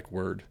dramatic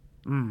word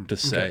to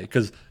say.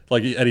 Because,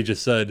 like Eddie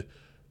just said,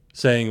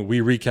 saying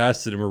we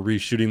recast it and we're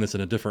reshooting this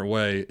in a different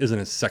way isn't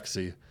as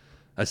sexy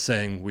as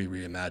saying we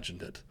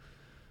reimagined it.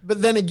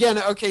 But then again,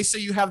 okay, so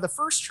you have the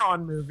first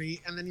Tron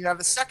movie and then you have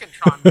the second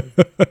Tron movie.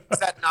 Is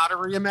that not a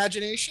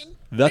reimagination?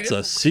 That's They a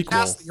didn't sequel.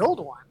 recast the old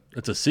one.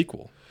 It's a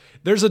sequel.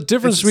 There's a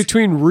difference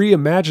between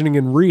reimagining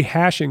and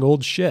rehashing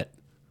old shit.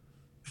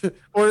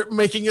 Or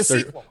making a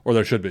sequel. Or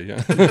there should be.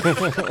 Yeah.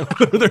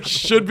 There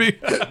should be.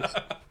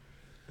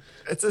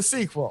 It's a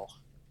sequel.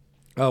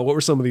 What were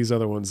some of these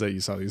other ones that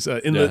you saw? These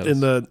in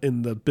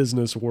the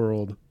business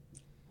world.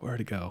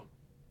 Where'd it go?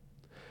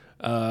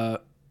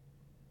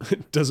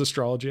 Does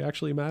astrology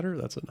actually matter?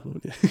 That's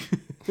another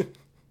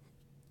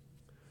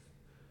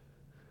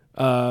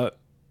one.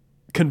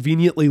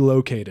 Conveniently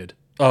located.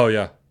 Oh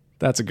yeah,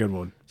 that's a good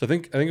one. So I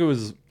think it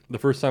was the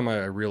first time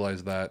I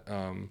realized that.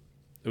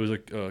 It was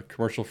a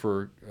commercial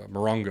for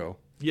Morongo.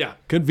 Yeah,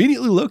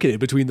 conveniently located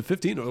between the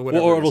 15 or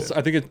whatever. Or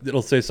I think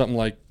it'll say something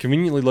like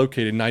conveniently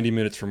located 90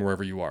 minutes from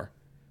wherever you are.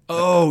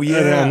 Oh yeah,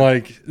 and I'm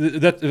like, I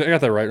got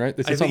that right?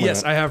 They said something yes,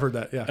 like that. I have heard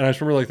that. Yeah, and I just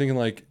remember like thinking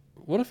like,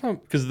 what if I'm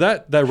because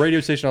that radio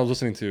station I was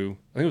listening to,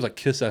 I think it was like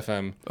Kiss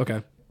FM.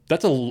 Okay,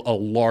 that's a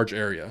large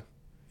area.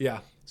 Yeah.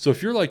 So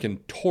if you're like in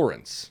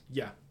Torrance,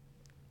 yeah.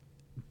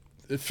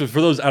 For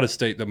those out of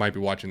state that might be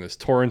watching this,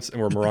 Torrance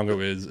and where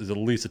Morongo is at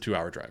least a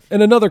 2-hour drive.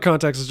 And another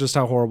context is just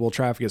how horrible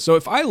traffic is. So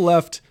if I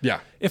left,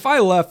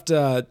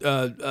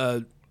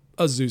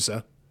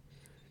 Azusa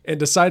and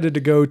decided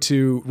to go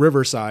to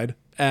Riverside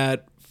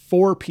at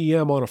 4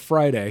 p.m. on a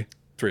Friday,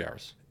 3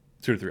 hours,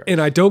 2 to 3 hours, and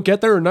I don't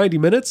get there in 90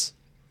 minutes,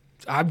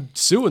 I'm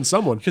suing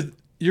someone. Because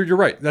you're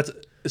right. That's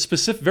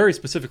very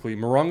specifically.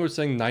 Morongo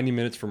saying 90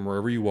 minutes from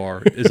wherever you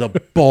are is a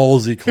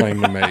ballsy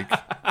claim to make,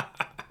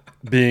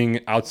 being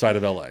outside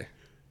of LA.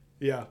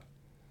 Yeah.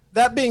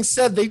 That being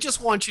said, they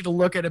just want you to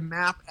look at a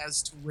map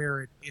as to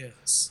where it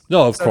is.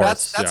 No, of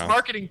course. That's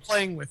marketing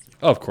playing with you.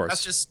 Of course.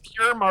 That's just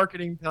pure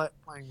marketing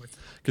playing with you.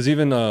 Because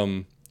even,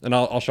 and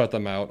I'll shout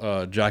them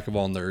out, Jack of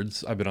All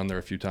Nerds, I've been on there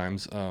a few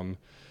times.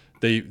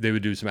 They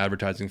would do some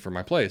advertising for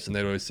my place, and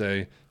they'd always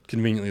say,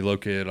 conveniently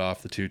located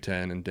off the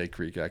 210 and Day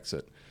Creek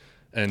exit.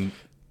 And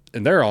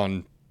they're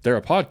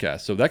a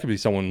podcast, so that could be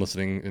someone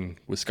listening in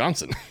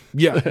Wisconsin.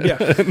 Yeah.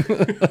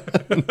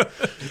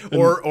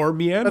 or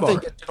Myanmar. But they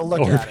get you to look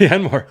or at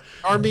Myanmar.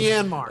 Or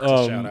Myanmar.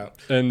 Shout out.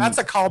 And that's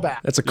a callback.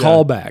 That's a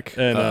callback.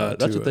 And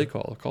that's what they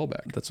call a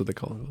callback. That's what they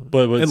call it.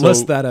 But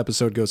unless that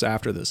episode goes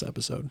after this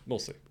episode. We'll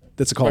see.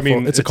 That's a call.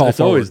 It's a call it's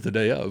forward. always the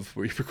day of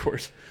where you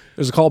record.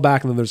 There's a call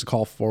back and then there's a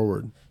call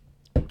forward.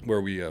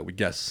 Where we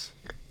guess.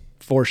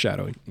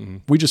 Foreshadowing. Mm-hmm.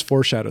 We just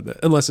foreshadowed that,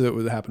 unless it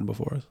would happen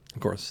before us.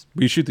 Of course.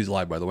 We shoot these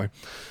live, by the way.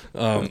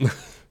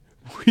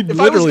 If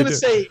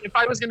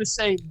I was going to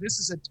say this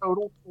is a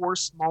total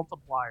force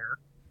multiplier,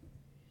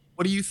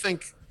 what do you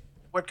think?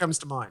 What comes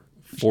to mind?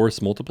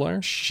 Force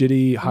multiplier?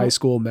 Shitty high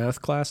school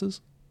math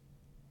classes.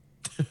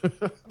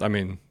 I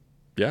mean,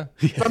 yeah.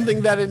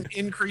 Something that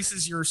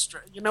increases your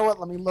strength. You know what?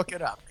 Let me look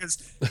it up because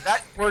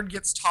that word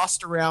gets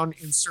tossed around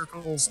in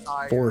circles.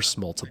 Force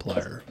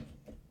multiplier.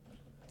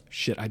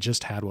 Shit, I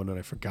just had one and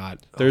I forgot.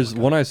 There's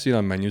one I see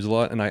on menus a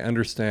lot, and I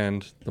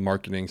understand the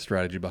marketing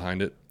strategy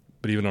behind it.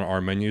 But even on our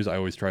menus, I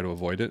always try to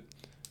avoid it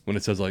when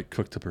it says like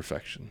cooked to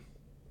perfection.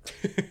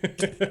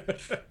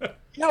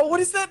 Yeah, what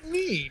does that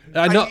mean?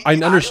 I know I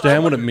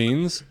understand what it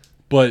means,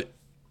 but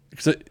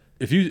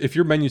if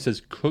your menu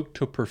says cooked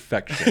to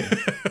perfection,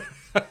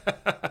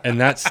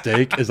 and that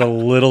steak is a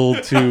little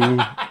too, you know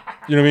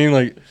what I mean?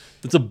 Like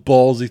it's a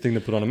ballsy thing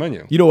to put on a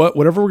menu. You know what?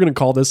 Whatever we're going to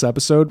call this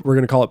episode, we're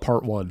going to call it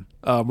part 1.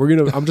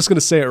 I'm just going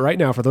to say it right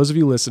now for those of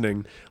you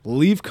listening.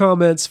 Leave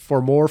comments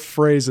for more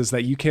phrases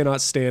that you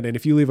cannot stand, and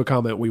if you leave a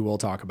comment, we will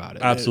talk about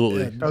it.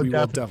 Absolutely, we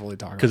will definitely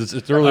talk about it because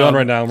it's early on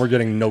right now, and we're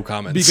getting no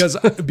comments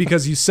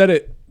because you said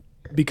it.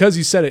 Because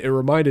you said it, it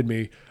reminded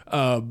me.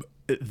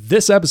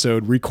 This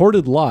episode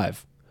recorded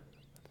live.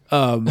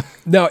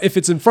 Now, if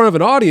it's in front of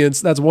an audience,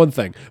 that's one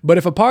thing. But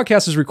if a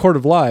podcast is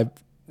recorded live,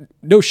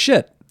 no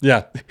shit.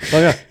 Yeah. Oh,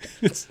 yeah.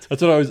 That's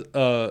what I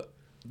was.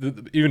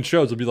 Even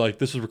shows will be like,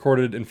 this was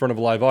recorded in front of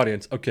a live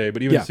audience. Okay.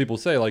 But even people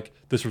say, like,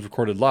 this was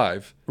recorded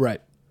live.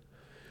 Right.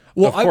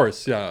 Well, of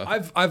course.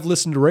 Yeah. I've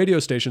listened to radio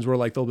stations where,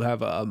 like, they'll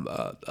have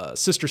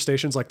sister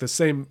stations, like the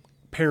same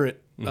parent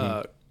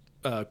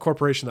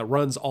corporation that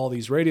runs all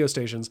these radio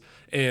stations.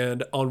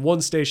 And on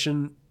one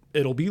station,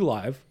 it'll be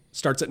live.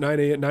 Starts at 9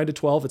 to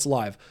 12, it's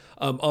live.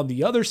 On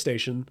the other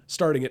station,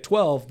 starting at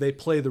 12, they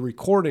play the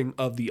recording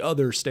of the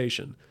other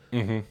station.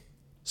 Mm-hmm.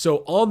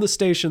 So on the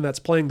station that's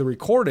playing the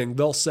recording,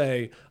 they'll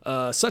say,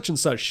 such and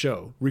such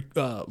show,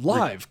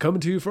 live, coming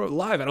to you for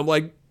live. And I'm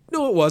like,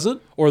 no, it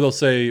wasn't. Or they'll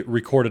say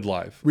recorded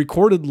live.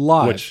 Recorded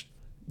live. Which,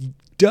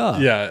 duh.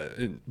 Yeah,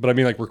 but I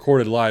mean, like,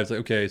 recorded live. It's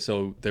like, okay,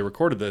 so they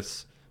recorded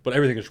this, but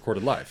everything is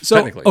recorded live, so,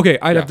 technically. Okay,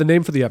 I'd have the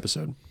name for the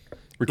episode.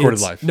 Recorded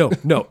live.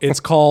 No,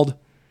 it's called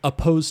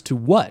Opposed to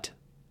What?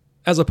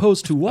 As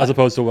opposed to what? As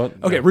opposed to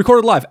what? Okay,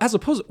 recorded live. As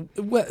opposed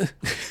to what?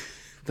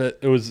 That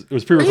it was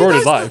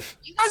pre-recorded live.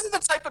 You guys are the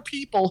type of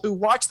people who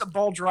watch the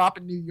ball drop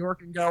in New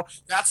York and go,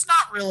 "That's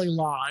not really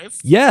live."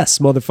 Yes,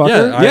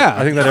 motherfucker. Yeah,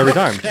 I think that every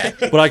time.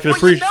 But I could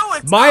appreciate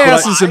my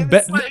ass is in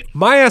bed.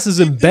 My ass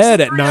is in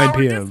bed at 9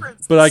 p.m.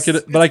 But I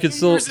could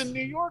still. In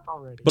New York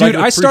already. Dude,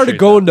 I started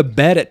going to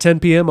bed at 10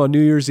 p.m. on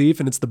New Year's Eve,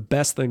 and it's the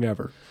best thing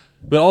ever.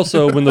 But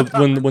also, when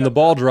the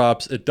ball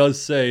drops, it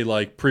does say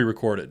like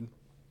pre-recorded.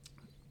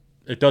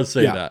 It does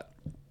say that.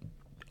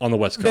 on the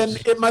West then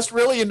Coast. it must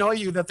really annoy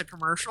you that the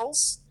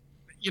commercials,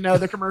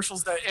 the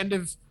commercials that end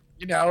of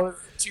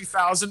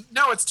 2000.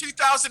 No, it's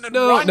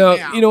 2001 No,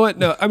 now. you know what?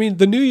 No, I mean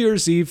the New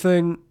Year's Eve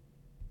thing.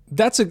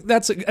 That's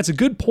a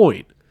good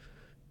point.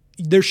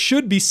 There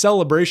should be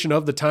celebration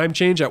of the time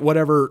change at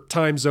whatever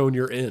time zone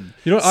you're in.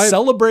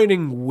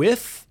 Celebrating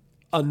with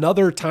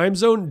another time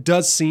zone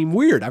does seem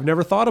weird. I've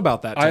never thought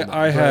about that.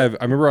 I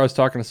remember I was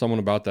talking to someone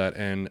about that,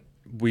 and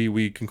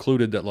we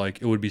concluded that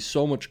like it would be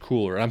so much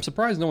cooler. And I'm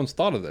surprised no one's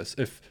thought of this.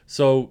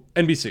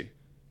 NBC,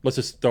 let's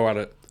just throw out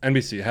it.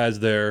 NBC has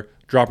their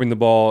dropping the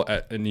ball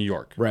in New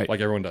York, right?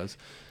 Like everyone does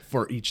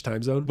for each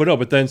time zone.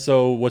 But then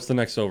what's the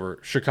next over?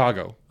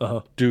 Chicago.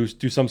 Do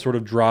some sort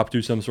of drop,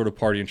 do some sort of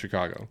party in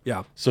Chicago.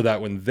 Yeah. So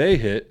that when they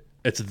hit,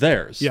 it's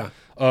theirs. Yeah.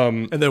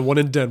 And then one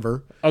in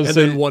Denver,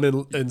 then one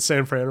in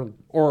San Fran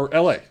or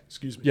LA.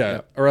 Excuse me.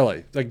 Yeah, or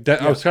LA. Like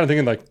I was kind of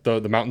thinking like the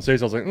mountain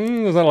states. I was like,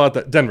 there's not a lot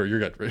that Denver. You're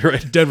good,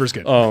 right? Denver's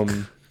good.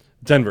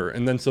 Denver,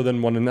 and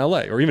then one in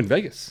LA or even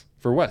Vegas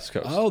for West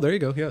Coast. Oh, there you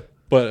go. Yeah.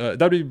 But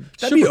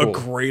that'd be a cool.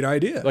 great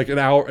idea. Like an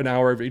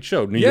hour of each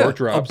show. New York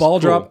drops. A ball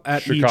drop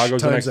at Chicago's each the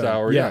time next zone.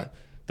 hour. Yeah.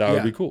 That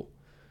would be cool.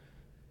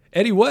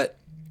 Eddie, what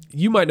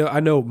you might know,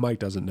 I know Mike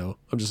doesn't know.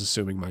 I'm just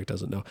assuming Mike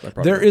doesn't know.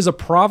 There is a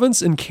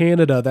province in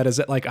Canada that is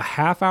at like a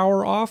half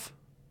hour off.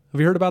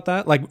 Have you heard about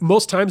that? Like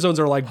most time zones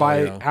are like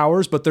by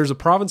hours, but there's a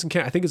province in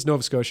Canada, I think it's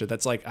Nova Scotia,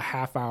 that's like a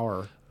half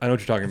hour. I know what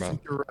you're talking about.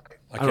 You're right.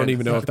 I don't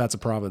even know if that's a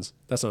province.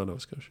 That's not Nova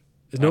Scotia.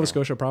 Is Nova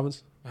Scotia a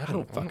province? I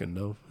don't fucking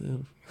know. Yeah.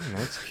 No,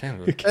 it's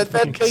Canada.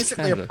 That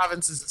basically a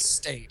province is a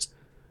state.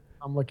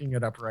 I'm looking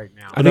it up right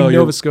now. I think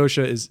Nova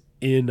Scotia is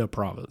in a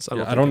province.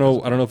 I don't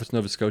know if it's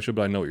Nova Scotia,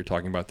 but I know what you're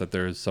talking about. That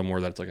there's somewhere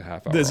that's like a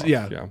half hour. Off.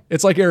 Yeah,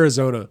 it's like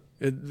Arizona.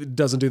 It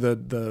doesn't do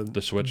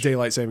the switch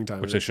daylight saving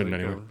time, which they shouldn't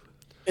anyway.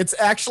 It's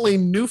actually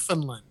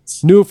Newfoundland.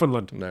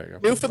 Newfoundland. There you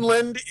go.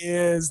 Newfoundland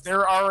is it's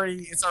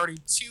already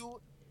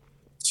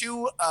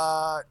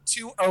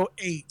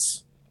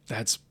 2:08.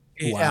 That's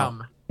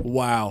a.m.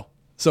 Wow.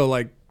 So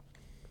like,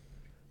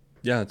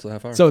 yeah, it's a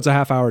half hour. So it's a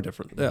half hour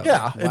different.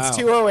 Yeah, it's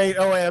 2:08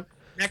 a.m.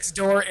 Next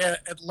door at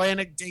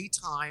Atlantic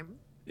Daytime.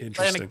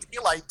 Atlantic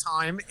Daylight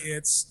Time.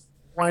 It's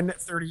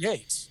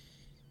 1:38.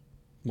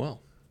 Wow.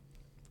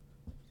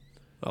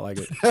 I like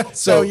it.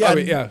 So yeah, I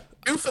mean, yeah.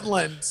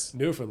 Newfoundland.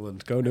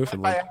 Go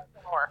Newfoundland.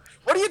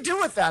 What do you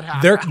do with that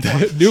half hour?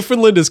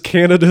 Newfoundland is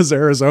Canada's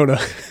Arizona.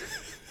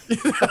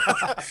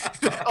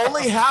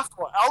 Only half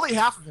of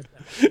it.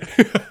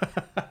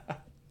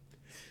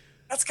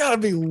 That's got to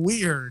be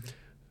weird.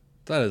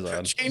 That is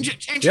odd.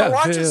 Change your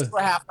watches to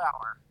a half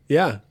hour.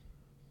 Yeah.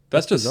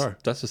 That's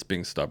just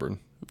being stubborn.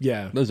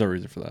 Yeah. There's no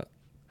reason for that.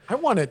 I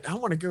want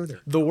to go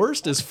there. The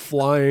worst is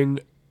flying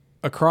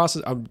across.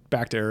 I'm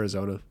back to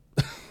Arizona.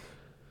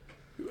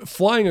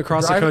 Flying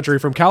across the country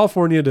from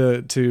California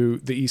to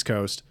the East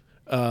Coast,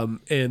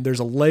 and there's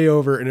a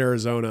layover in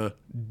Arizona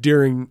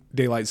during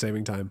daylight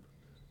saving time.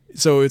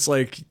 So it's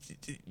like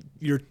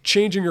you're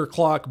changing your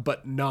clock,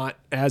 but not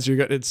as you're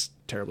going. It's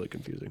terribly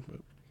confusing.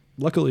 But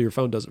luckily, your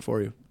phone does it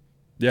for you.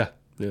 Yeah.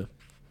 Yeah.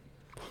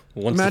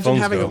 Imagine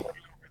having a layover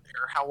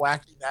there. How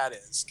wacky that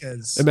is.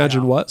 Because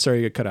imagine what?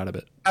 Sorry, you cut out a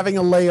bit. Having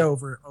a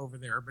layover over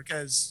there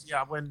because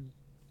when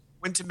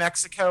went to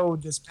Mexico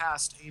this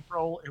past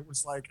April, it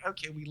was like,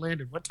 okay, we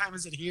landed. What time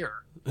is it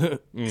here?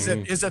 Is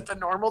it the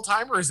normal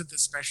time or is it the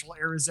special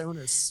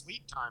Arizona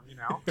sweet time?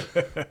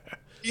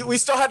 We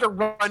still had to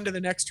run to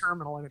the next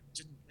terminal and it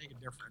didn't make a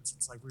difference.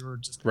 It's like we were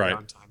just right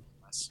on time.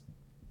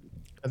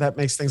 That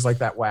makes things like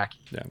that wacky.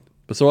 Yeah.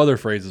 But so other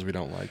phrases we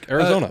don't like.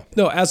 Arizona.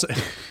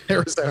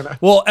 Arizona.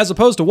 Well, as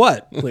opposed to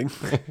what? Like,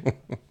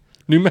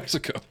 New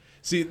Mexico.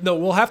 See, no,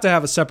 we'll have to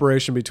have a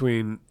separation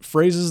between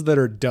phrases that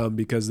are dumb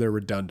because they're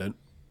redundant,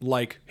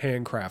 like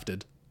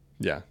handcrafted.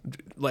 Yeah.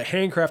 Like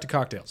handcrafted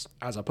cocktails,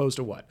 as opposed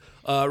to what?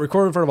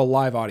 Record in front of a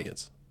live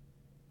audience.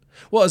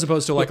 Well, as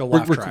opposed to like a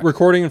laugh track.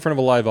 Recording in front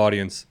of a live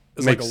audience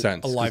makes like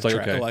sense. A live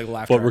track, okay. like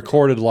laugh but track.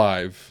 Recorded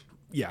live.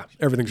 Yeah,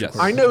 everything's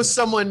recorded. I know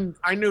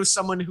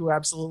someone who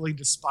absolutely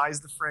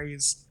despised the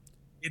phrase,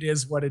 "It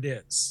is what it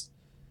is."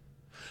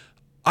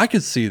 I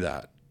could see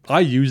that. I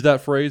use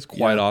that phrase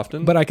quite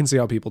often. But I can see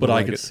how people But don't I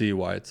like could it. see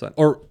why it's that.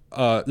 Or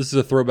this is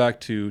a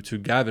throwback to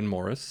Gavin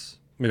Morris.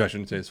 Maybe I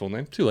shouldn't say his full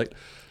name. Too late.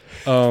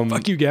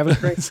 Fuck you, Gavin.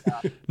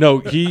 No,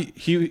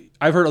 he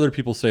I've heard other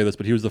people say this,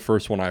 but he was the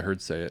first one I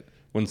heard say it.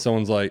 When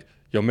someone's like,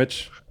 "Yo,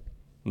 Mitch,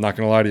 I'm not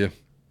gonna lie to you."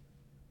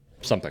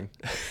 Something.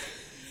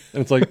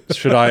 And it's like,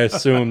 should I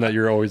assume that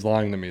you're always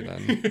lying to me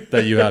then?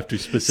 That you have to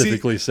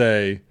specifically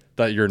say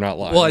that you're not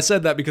lying? Well, I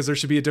said that because there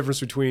should be a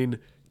difference between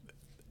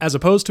as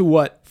opposed to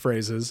what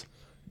phrases,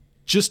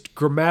 just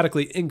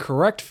grammatically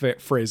incorrect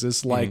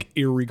phrases like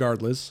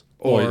irregardless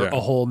or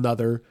a whole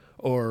nother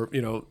or,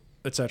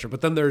 etc.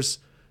 But then there's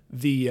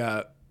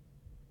the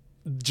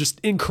just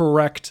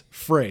incorrect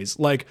phrase.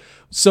 Like,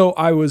 so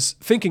I was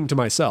thinking to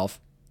myself,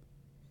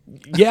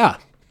 yes,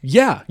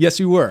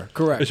 you were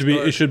correct.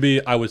 It should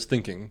be. I was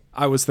thinking,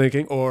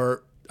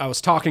 or I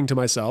was talking to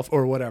myself,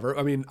 or whatever.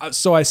 I mean,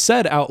 so I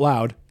said out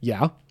loud,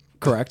 yeah,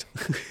 Correct.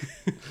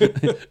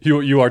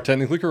 You are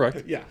technically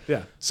correct. Yeah.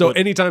 Yeah. So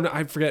anytime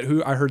I forget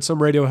who I heard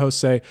some radio host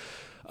say,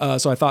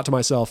 so I thought to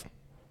myself,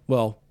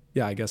 well,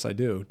 yeah, I guess I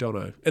do, don't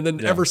I? And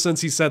then ever since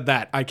he said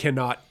that, I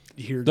cannot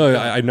hear. No,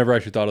 I never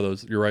actually thought of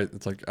those. You're right.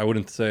 It's like I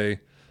wouldn't say,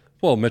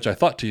 well, Mitch, I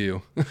thought to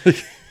you.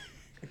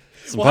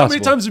 Well, how many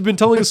times have you been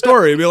telling a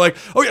story and be like,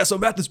 oh yeah, so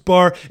I'm at this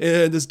bar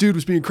and this dude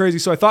was being crazy.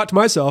 So I thought to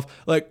myself,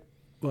 like,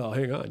 well,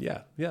 hang on.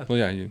 Yeah. Yeah. Well,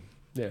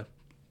 Yeah.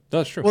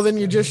 that's true. Well, then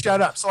you just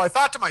shut up. So I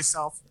thought to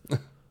myself,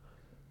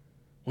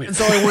 and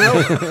so I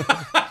went over.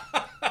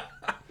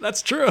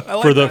 That's true. I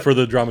like that. For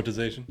the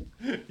dramatization.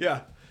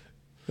 Yeah.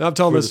 I'm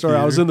telling For this the story.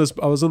 I was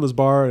theater. in this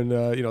bar and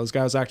this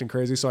guy was acting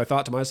crazy. So I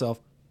thought to myself,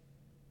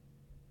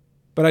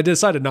 but I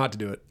decided not to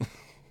do it.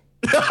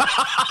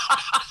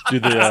 Do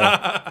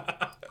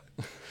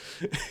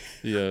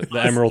the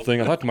emerald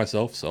thing. I thought to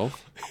myself, That's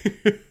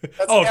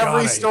Oh,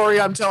 every God. story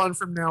I'm telling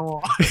from now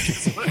on. I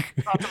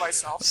thought to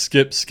myself.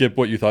 skip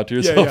what you thought to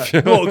Yeah. yourself.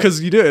 Yeah. Well,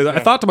 because you did. I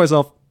thought to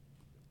myself,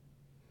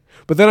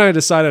 but then I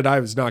decided I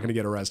was not going to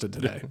get arrested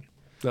today.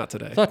 Not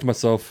today. I thought to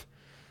myself,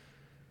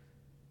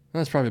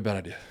 that's probably a bad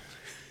idea.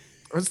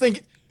 I was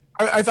thinking.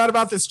 I thought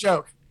about this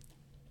joke.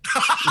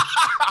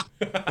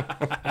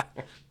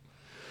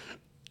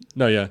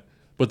 No, yeah,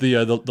 but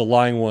the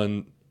lying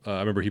one. I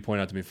remember he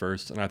pointed out to me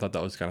first, and I thought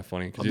that was kind of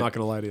funny. I'm not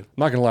going to lie to you. I'm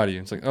not gonna lie to you.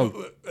 It's like,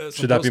 oh, As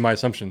should that opposed be my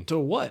assumption? To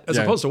what? As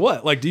Yeah. opposed to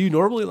what? Like, do you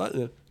normally lie?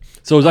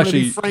 So it was I'm going to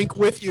be actually, frank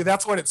with you.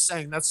 That's what it's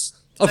saying. That's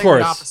Of saying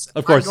course. the opposite.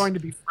 Of course. I'm going to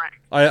be frank.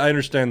 I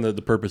understand the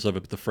purpose of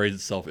it, but the phrase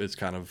itself is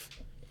kind of.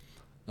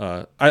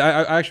 I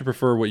actually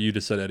prefer what you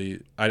just said,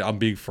 Eddie. I'm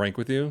being frank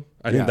with you.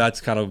 I think Yeah.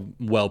 that's kind of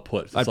well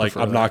put. It's I like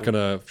prefer I'm not that.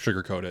 gonna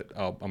sugarcoat it.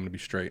 I'm gonna be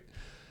straight.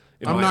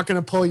 I'm not going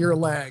to pull your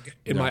leg.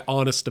 In my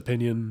honest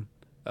opinion,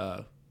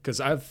 because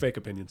I have fake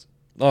opinions.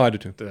 Oh, I do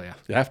too. Yeah.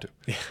 You have to.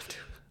 Yeah.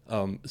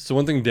 So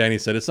one thing Danny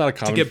said, it's not a To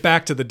common. get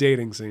back to the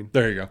dating scene.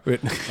 There you go.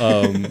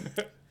 Wait.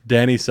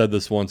 Danny said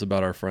this once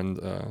about our friend,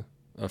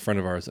 a friend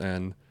of ours,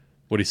 and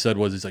what he said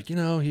was, he's like, he,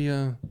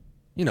 you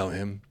know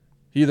him.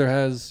 He's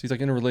like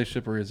in a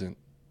relationship or isn't.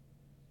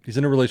 He's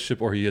in a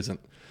relationship or he isn't.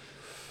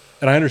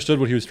 And I understood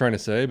what he was trying to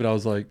say, but I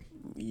was like,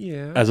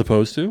 Yeah. as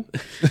opposed to,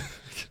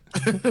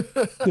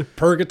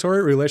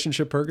 Purgatory,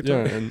 relationship yeah.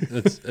 purgatory. And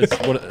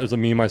it was a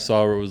meme I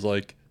saw where it was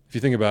like, if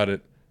you think about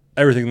it,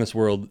 everything in this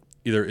world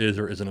either is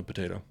or isn't a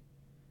potato.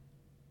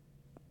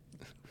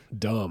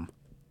 Dumb.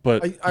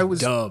 But I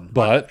was Dumb.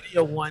 but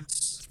video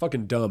once. It's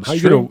fucking dumb. How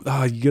It's you true.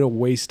 gonna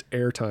waste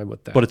airtime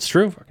with that? but it's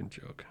true. fucking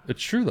joke.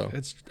 It's true though.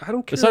 I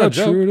don't care It's not how a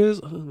joke. true it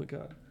is. Oh my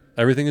god.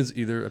 Everything is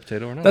either a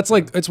potato or not. That's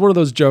like it's one of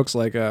those jokes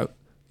like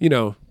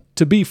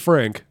to be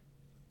frank,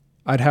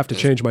 I'd have to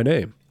change my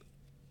name.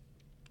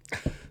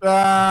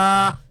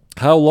 Uh,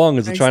 how long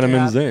is the Thanks,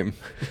 Chinaman's Dad. name?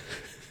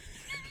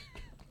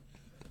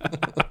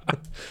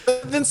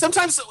 but then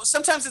sometimes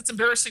it's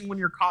embarrassing when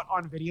you're caught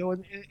on video,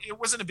 and it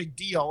wasn't a big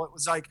deal. It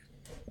was like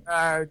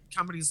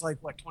companies like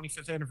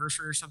 25th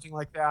anniversary or something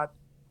like that,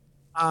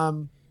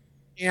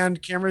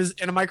 and cameras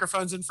and a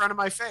microphone's in front of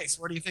my face.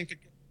 Where do you think the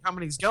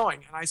company's going?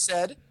 And I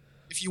said,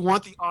 if you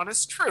want the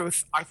honest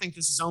truth, I think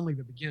this is only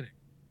the beginning.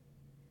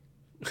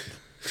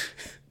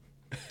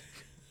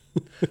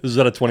 This is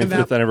at a 25th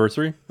that-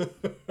 anniversary.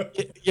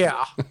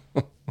 Yeah,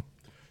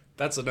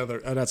 That's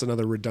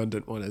another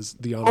redundant one. Is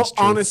the honest,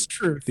 honest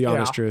truth. truth. The yeah,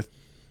 honest truth.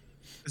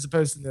 as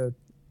opposed to the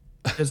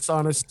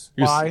dishonest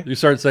You, lie. you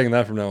start saying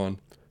that from now on.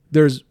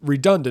 There's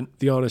redundant,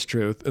 the honest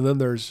truth, and then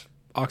there's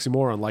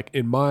oxymoron, like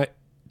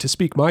to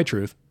speak my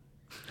truth.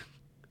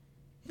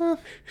 Hey,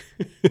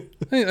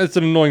 it's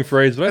an annoying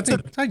phrase, but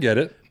I get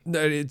it. No,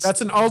 It's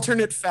That's an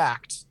alternate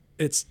fact.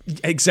 it's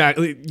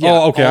exactly. Yeah,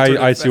 Oh, okay,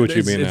 alternate I see what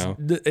you fact. mean It's- now.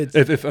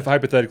 it's- If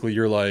hypothetically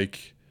you're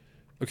like,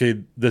 okay,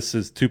 this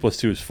is 2 +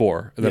 2 is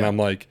 4, and then Yeah. I'm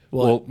like,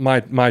 Well,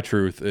 well, my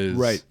truth is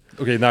Right.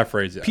 Okay, in that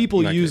phrase, yeah. people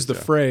in that use case, the yeah.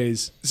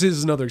 phrase. This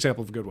is another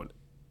example of a good one.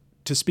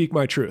 To speak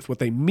my truth. What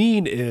they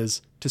mean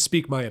is to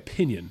speak my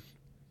opinion.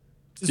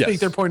 To Yes, speak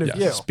their point of yes.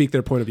 view. Speak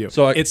their point of view.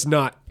 So it's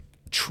not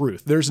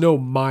truth. There's no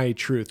my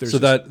truth. There's So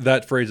just-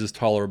 that phrase is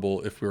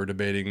tolerable if we were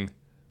debating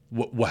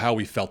how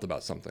we felt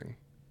about something.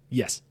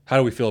 yes. How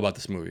do we feel about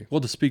this movie?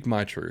 Well, to speak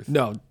my truth.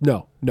 No.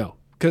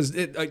 Because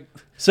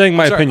Saying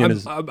my Sorry, opinion I'm,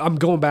 is I'm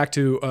going back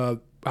to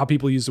how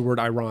people use the word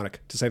ironic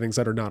to say things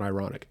that are not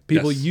ironic.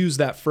 People Yes. use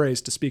that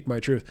phrase to speak my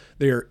truth.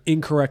 They are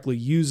incorrectly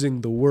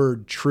using the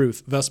word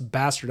truth, thus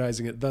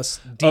bastardizing it, thus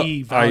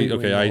devaluing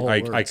the whole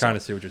I word. kind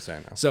of see what you're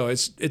saying now. So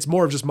it's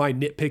more of just my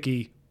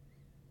nitpicky.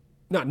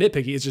 Not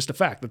nitpicky. It's just a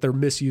fact that they're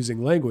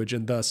misusing language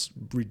and thus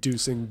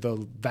reducing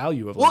the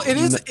value of. Well,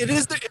 language. it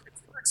is their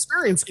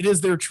experience. It is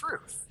their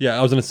truth. Yeah,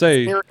 I was gonna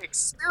say. Their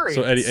experience.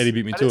 So Eddie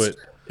beat me That to is it.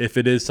 true. If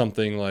it is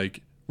something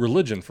like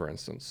religion, for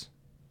instance,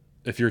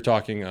 if you're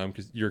talking,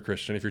 because you're a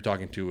Christian, if you're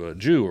talking to a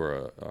Jew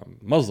or a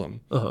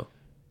Muslim, Uh-huh.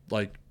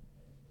 like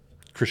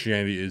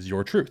Christianity is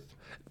your truth.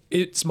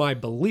 It's my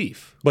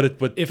belief. But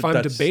If I'm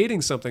that's-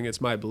 debating something, it's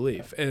my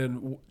belief.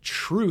 And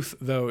truth,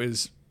 though,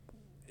 it's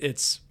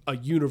a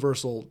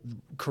universal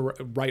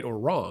right or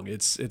wrong.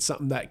 It's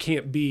something that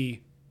can't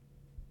be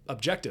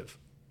objective.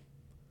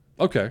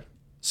 okay,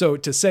 So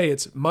to say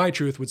it's my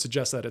truth would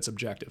suggest that it's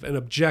objective. And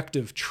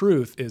objective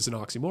truth is an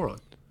oxymoron.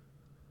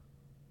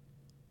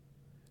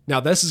 Now,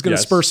 this is going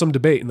to spur some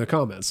debate in the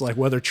comments, like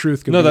whether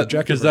truth can be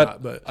objective or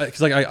not. But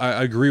because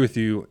I agree with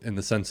you in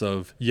the sense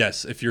of,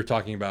 yes, if you're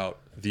talking about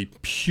the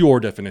pure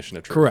definition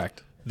of truth,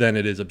 correct, then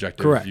it is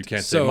objective. Correct. You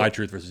can't say my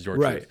truth versus your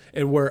truth.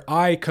 And where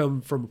I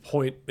come from a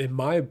point, in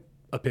my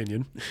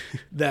opinion,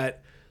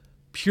 that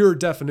pure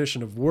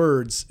definition of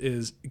words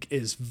is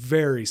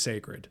very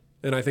sacred.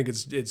 And I think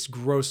it's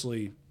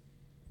grossly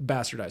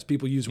bastardized.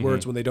 People use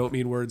words when they don't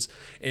mean words.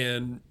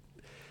 And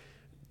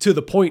to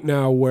the point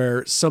now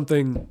where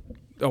something...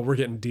 Oh, we're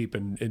getting deep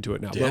into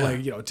it now. Yeah.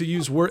 But like, to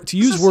use words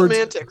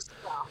semantics.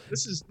 Wow.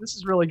 This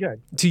is really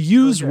good. To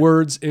use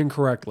words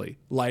incorrectly,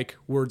 like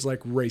words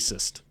like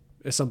racist,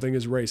 if something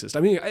is racist.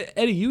 I mean,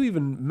 Eddie, you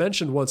even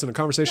mentioned once in a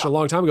conversation a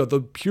long time ago, the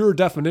pure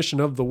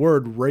definition of the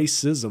word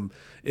racism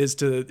is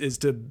to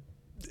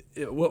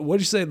what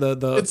did you say?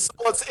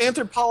 It's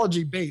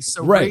anthropology based.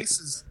 So right. Race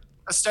is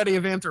a study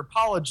of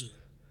anthropology,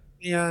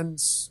 and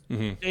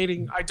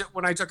dating.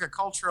 When I took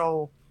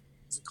cultural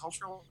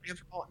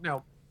anthropology?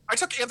 No. I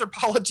took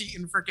anthropology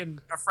in freaking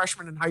a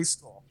freshman in high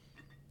school,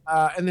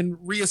 and then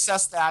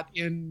reassessed that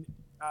in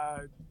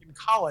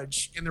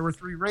college. And there were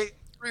three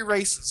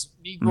races: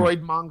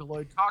 Negroid,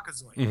 Mongoloid,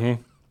 Caucasoid.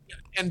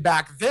 And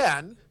back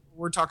then,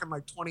 we're talking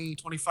like 20,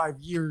 25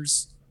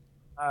 years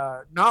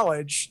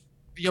knowledge.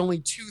 The only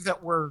two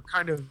that were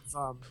kind of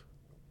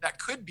that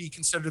could be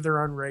considered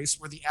their own race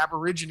were the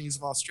Aborigines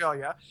of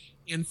Australia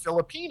and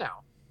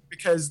Filipino,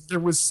 because there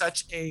was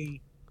such a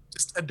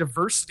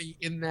diversity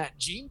in that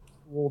gene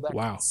pool that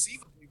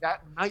conceivably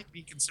that might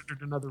be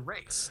considered another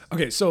race.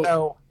 Okay,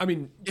 so I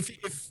mean, if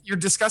you're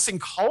discussing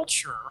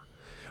culture,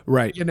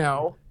 right?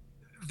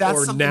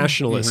 That's or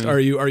nationalist. Are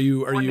you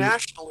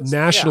nationalist?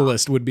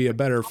 Nationalist would be a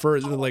better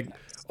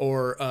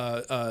or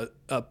a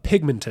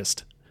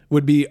pigmentist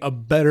would be a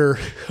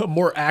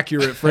more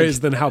accurate phrase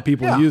than how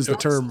people use the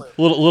term.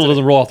 A little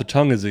doesn't roll off the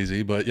tongue as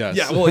easy, but yes.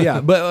 Yeah, well, yeah,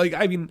 but like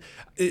I mean,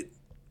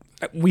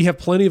 we have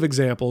plenty of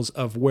examples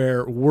of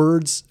where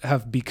words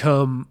have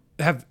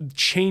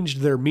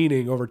changed their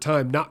meaning over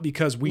time, not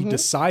because we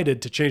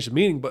decided to change the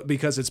meaning, but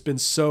because it's been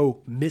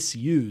so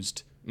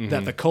misused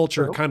that the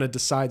culture kind of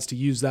decides to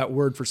use that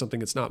word for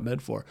something it's not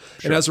meant for.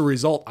 Sure. And as a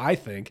result, I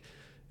think,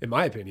 in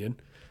my opinion,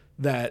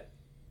 that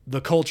the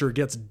culture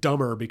gets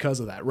dumber because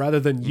of that, rather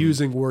than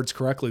using words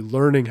correctly,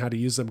 learning how to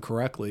use them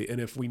correctly.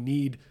 And if we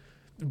need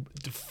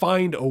to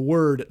find a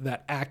word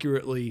that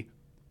accurately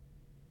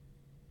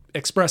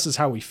expresses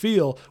how we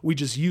feel, we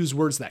just use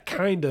words that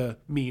kind of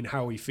mean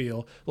how we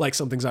feel, like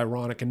something's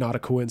ironic and not a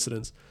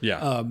coincidence.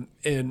 Yeah.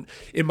 And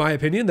in my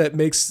opinion, that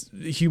makes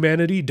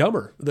humanity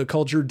dumber, the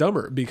culture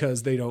dumber,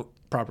 because they don't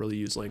properly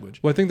use language.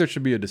 Well, I think there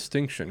should be a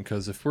distinction,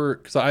 because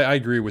I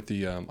agree with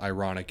the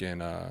ironic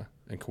and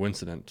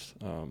coincident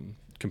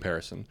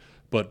comparison,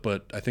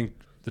 but I think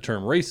the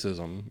term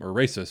racism or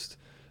racist,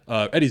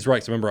 Eddie's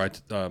right. So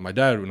remember, my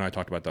dad and I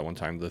talked about that one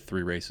time, the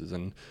three races,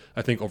 and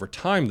I think over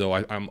time, though,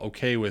 I'm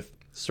okay with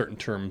certain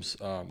terms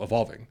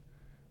evolving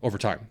over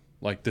time.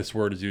 Like this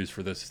word is used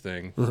for this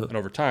thing, and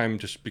over time,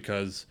 just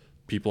because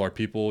people are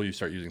people, you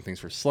start using things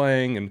for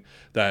slang, and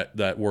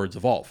that words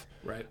evolve.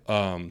 Right.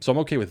 So I'm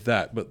okay with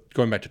that. But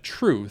going back to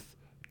truth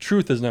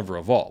has never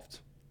evolved.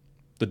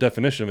 The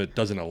definition of it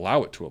doesn't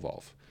allow it to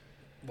evolve.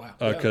 Wow.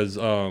 Because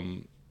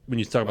when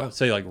you talk about,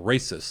 say, like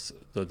racist,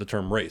 the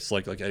term race,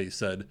 like Eddie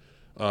said,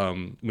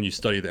 when you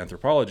study the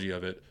anthropology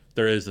of it,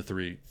 there is the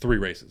three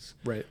races.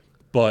 Right.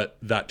 But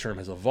that term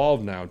has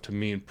evolved now to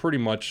mean pretty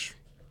much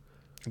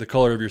the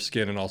color of your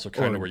skin and also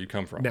kind of where you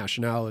come from.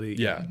 Nationality.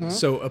 Yeah.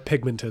 So a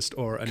pigmentist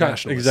or a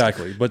nationalist.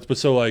 Exactly. But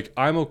so like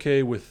I'm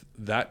okay with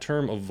that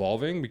term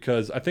evolving,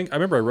 because I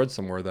remember I read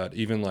somewhere that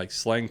even like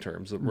slang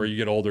terms, where you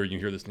get older and you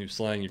hear this new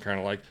slang, you're kind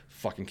of like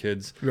fucking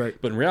kids. Right.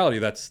 But in reality,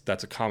 that's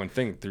a common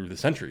thing through the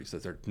centuries,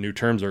 that new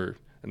terms are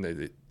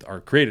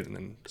created, and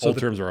then old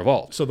terms are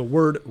evolved. So the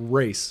word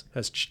race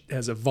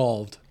has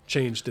evolved,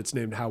 changed its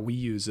name to how we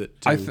use it.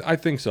 I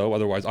think so.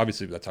 Otherwise,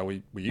 obviously, that's how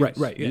we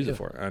use it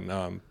for.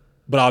 And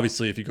but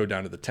obviously, if you go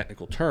down to the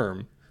technical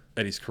term,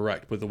 Eddie's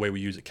correct. But the way we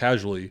use it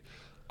casually,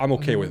 I'm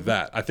okay with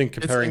that. I think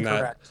comparing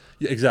that,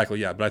 exactly,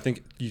 yeah. But I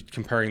think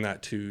comparing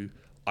that to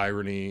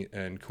irony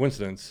and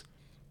coincidence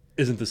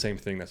isn't the same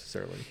thing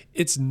necessarily.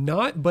 It's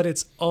not, but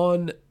it's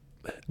on.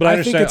 But I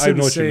understand. I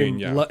know what you mean.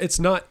 Yeah, it's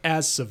not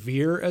as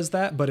severe as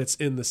that, but it's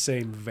in the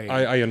same vein.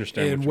 I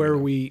understand. And where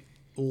we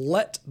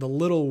let the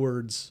little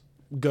words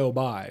go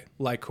by,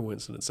 like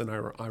coincidence and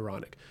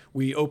ironic,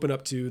 we open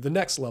up to the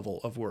next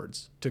level of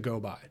words to go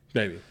by.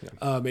 Maybe.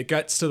 Yeah. It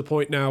gets to the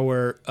point now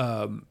where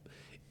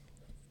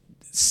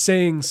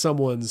saying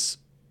someone's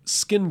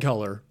skin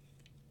color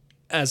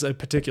as a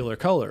particular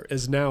color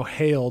is now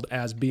hailed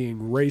as being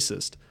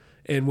racist.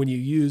 And when you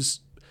use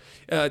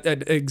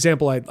an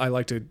example I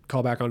like to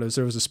call back on is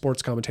there was a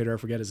sports commentator, I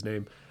forget his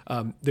name.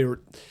 They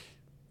were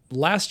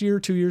last year,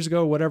 2 years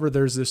ago, whatever,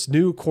 there's this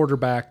new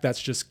quarterback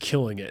that's just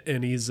killing it.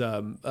 And he's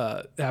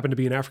happened to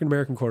be an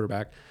African-American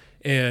quarterback.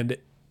 And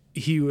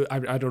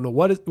I don't know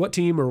what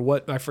team or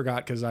what, I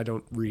forgot because I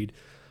don't read.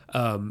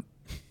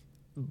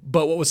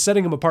 But what was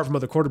setting him apart from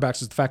other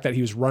quarterbacks is the fact that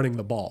he was running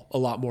the ball a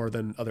lot more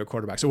than other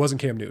quarterbacks. It wasn't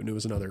Cam Newton. It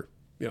was another,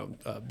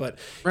 but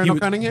Randall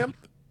Cunningham?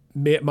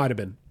 It might have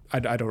been. I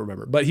don't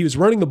remember. But he was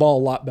running the ball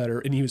a lot better,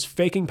 and he was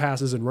faking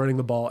passes and running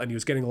the ball, and he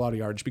was getting a lot of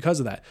yardage because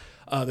of that.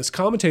 This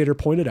commentator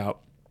pointed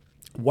out,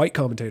 white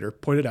commentator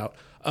pointed out,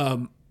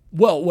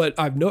 what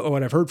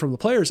I've heard from the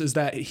players is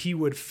that he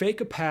would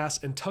fake a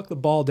pass and tuck the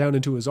ball down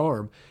into his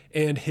arm,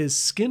 and his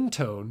skin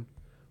tone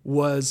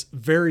was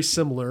very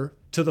similar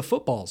to the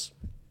football's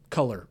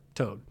color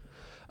tone.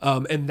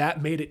 And that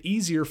made it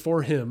easier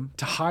for him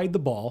to hide the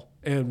ball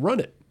and run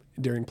it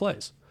during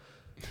plays.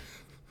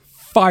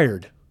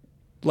 Fired.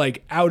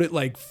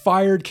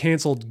 Fired,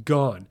 canceled,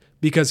 gone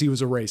because he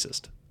was a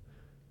racist.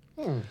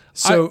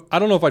 So I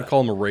don't know if I'd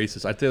call him a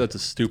racist. I'd say that's a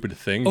stupid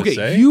thing to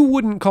say. You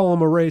wouldn't call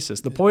him a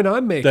racist. The point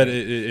I'm making That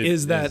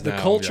is that the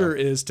culture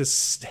is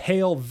to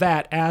hail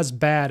that as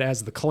bad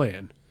as the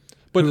Klan.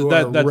 But who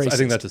that's are I think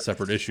racist. that's a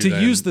separate issue. To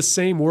then. use the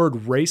same word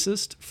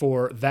racist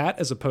for that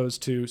as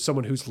opposed to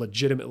someone who's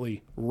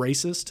legitimately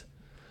racist.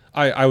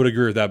 I would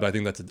agree with that, but I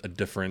think that's a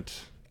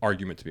different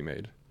argument to be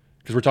made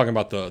because we're talking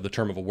about the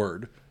term of a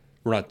word.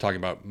 We're not talking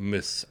about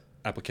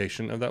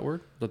misapplication of that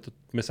word. The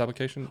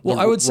misapplication. Well,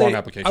 The I would wrong say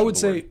application I would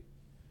of the say word.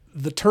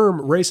 the term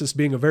racist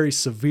being a very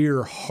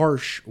severe,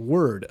 harsh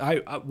word.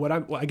 I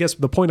guess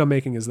the point I'm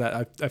making is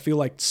that I feel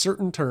like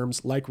certain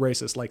terms like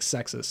racist, like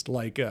sexist,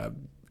 like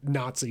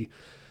Nazi,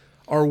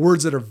 are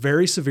words that are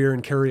very severe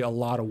and carry a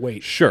lot of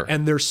weight. Sure.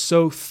 And they're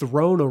so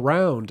thrown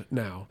around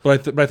now.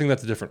 But I think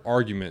that's a different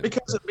argument.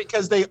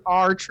 Because they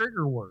are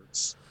trigger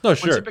words. No, Once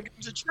sure. it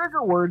becomes a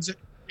trigger words,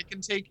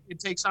 it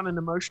takes on an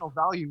emotional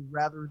value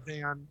rather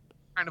than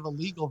kind of a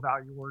legal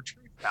value or a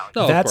truth value.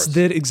 No, of That's course.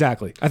 it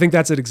exactly. I think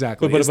that's it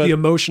exactly. But it's the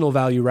emotional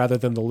value rather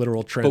than the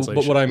literal translation.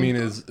 But what I mean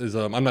is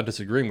I'm not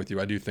disagreeing with you.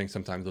 I do think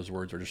sometimes those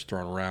words are just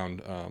thrown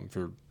around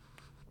for,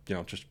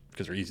 just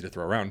because they're easy to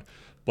throw around.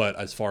 But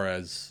as far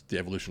as the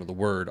evolution of the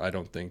word, I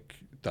don't think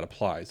that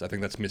applies. I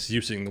think that's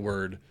misusing the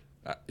word.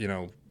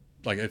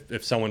 Like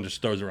if someone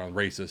just throws around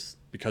racist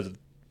because of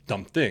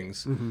dumb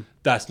things,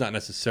 that's not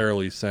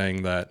necessarily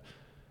saying that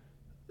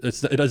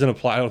it doesn't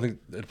apply. I don't think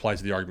it applies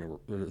to the argument,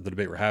 the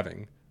debate we're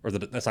having, or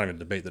that's not even a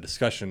debate. The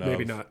discussion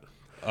Maybe not.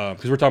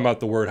 because we're talking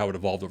about the word, how it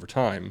evolved over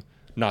time,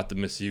 not the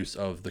misuse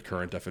of the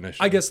current definition.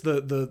 I guess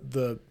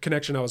the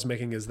connection I was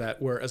making is that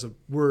whereas a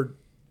word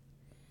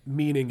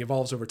meaning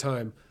evolves over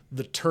time,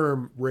 the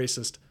term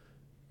racist,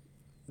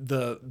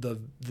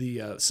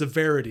 the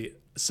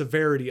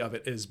severity of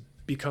it is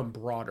become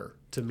broader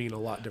to mean a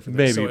lot different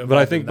things. Maybe, So but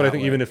I evolving think that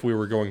way. even if we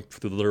were going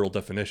through the literal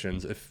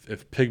definitions,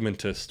 if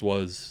pigmentist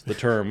was the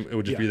term, it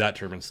would just be that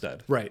term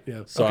instead. Right,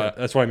 yeah. So Okay.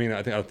 that's what I mean.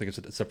 I don't think it's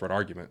a separate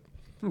argument.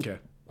 Okay.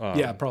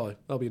 Yeah, probably.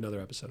 That'll be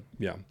another episode.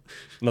 Yeah,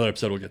 another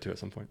episode we'll get to at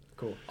some point.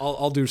 Cool.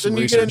 I'll do some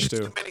Then you get research into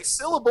too. too many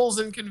syllables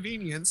and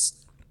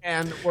convenience,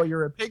 and well,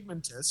 you're a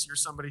pigmentist. You're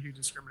somebody who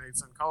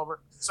discriminates on color,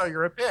 so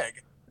you're a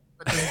pig.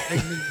 But does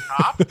pig mean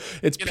cop?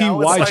 It's You know,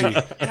 PYG. it's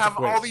like you have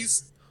Wait. all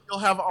these. You'll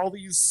have all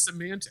these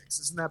semantics.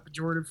 Isn't that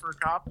pejorative for a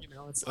cop?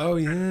 It's Oh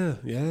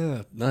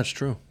yeah. That's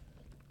true.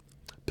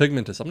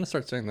 Pigmentist. I'm gonna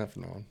start saying that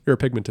from now on. You're a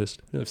pigmentist.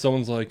 Yeah. If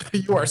someone's like,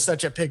 you are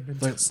such a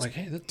pigmentist.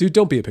 hey, Dude,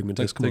 don't be a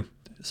pigmentist. Come on.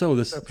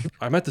 so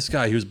I met this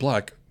guy. He was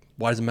black.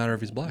 Why does it matter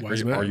if he's black? Why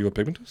does it matter? Are you a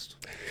pigmentist?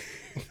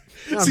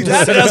 See,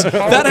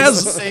 that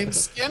has the same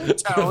skin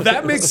tone.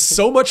 that makes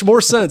so much more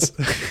sense.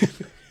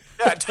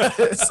 Yeah, it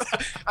does.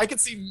 I can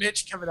see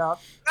Mitch coming out.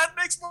 That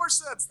makes more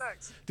sense.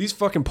 Thanks. These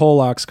fucking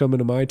Polacks coming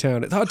to my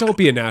town. Oh, don't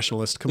be a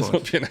nationalist. Come on.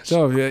 Don't be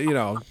a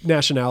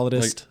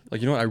Nationalitist.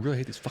 Like I really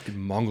hate these fucking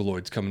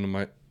mongoloids coming to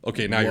my.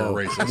 Okay, now you're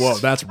a racist. Whoa,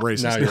 that's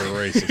racist. Now you're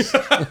a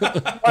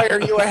racist. Why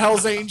are you a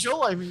Hell's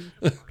Angel? I mean,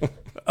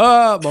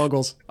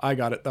 Mongols. I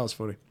got it. That was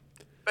funny.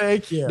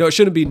 thank you. No, it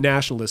shouldn't be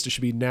nationalist. It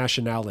should be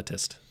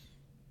nationalitist.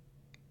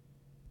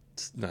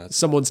 No,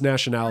 Someone's We're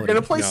nationality.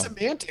 gonna play No.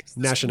 semantics.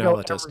 This can go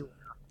Nationalitist. everywhere.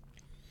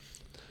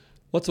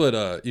 what's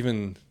what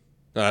even?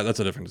 That's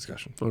a different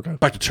discussion. Okay.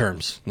 Back to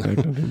terms.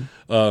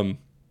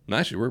 No,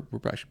 actually, we're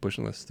actually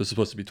pushing this. This is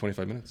supposed to be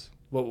 25 minutes.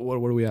 What are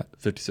we at?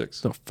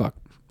 56 Oh, fuck.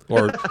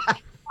 or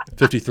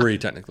 53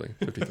 technically.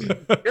 53.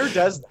 Here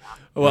does that.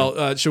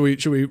 Well, should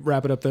we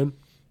wrap it up then?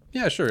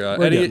 Yeah, sure.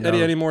 We're Eddie,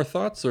 getting any more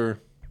thoughts or?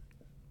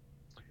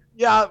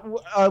 Yeah,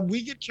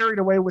 we get carried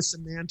away with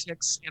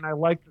semantics, and I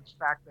like the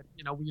fact that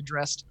we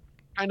addressed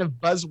kind of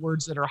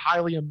buzzwords that are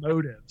highly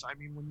emotive. I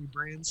mean, when you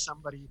brand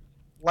somebody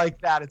like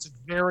that, it's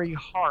very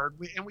hard.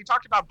 We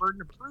talked about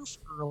burden of proof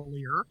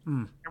earlier,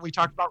 and we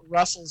talked about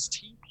Russell's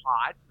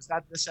teapot. Was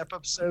that this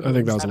episode? I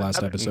think that was the that last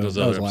another- episode. Those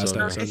That was other the last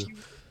episodes. If episode. you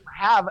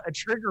have a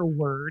trigger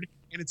word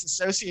and it's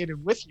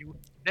associated with you,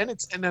 then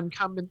it's an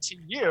incumbent to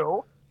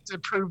you to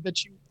prove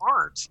that you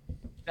aren't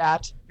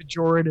that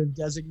pejorative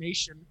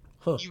designation,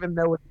 Huh. even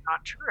though it's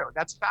not true.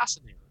 That's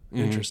fascinating.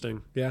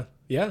 Interesting. Yeah.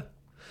 Yeah.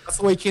 That's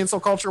the way cancel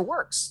culture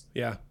works.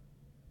 Yeah.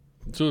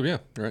 So yeah,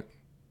 right.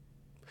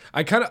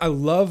 I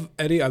love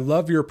Eddie. I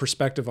love your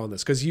perspective on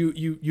this because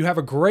you have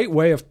a great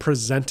way of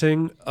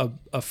presenting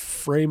a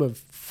frame of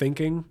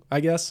thinking, I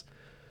guess,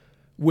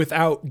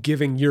 without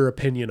giving your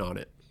opinion on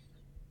it.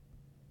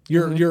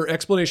 Your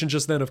explanation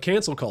just then of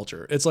cancel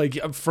culture. It's like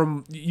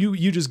from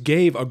you just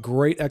gave a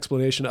great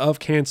explanation of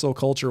cancel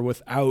culture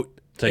without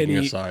Taking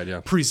any a side, yeah.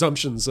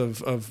 presumptions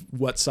of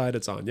what side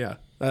it's on. Yeah,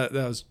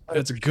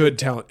 it's a good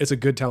talent. It's a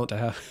good talent to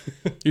have.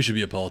 You should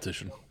be a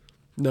politician.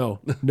 No,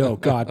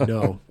 God,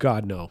 no.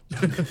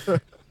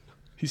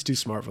 He's too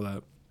smart for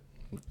that.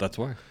 That's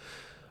why.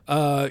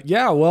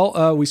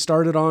 We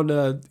started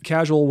on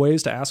casual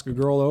ways to ask a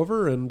girl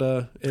over and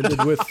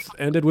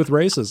ended with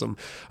racism.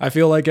 I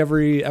feel like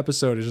every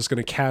episode is just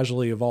going to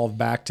casually evolve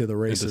back to the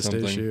racist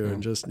issue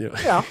and just,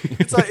 Yeah,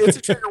 it's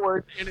a trigger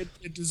word and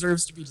it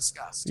deserves to be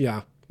discussed.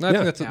 Yeah. I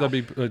think that'd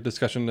be a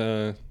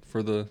discussion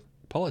for the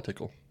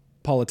political.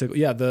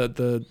 Yeah.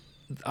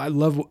 I'm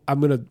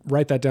going to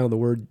write that down. The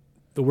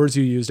words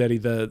you used, Eddie,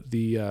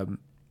 the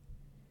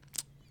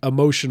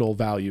emotional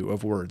value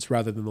of words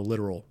rather than the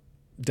literal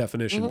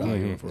definition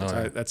value of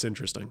words. That's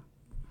interesting.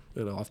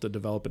 And I'll have to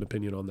develop an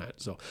opinion on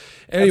that. So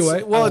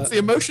anyway. It's the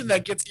emotion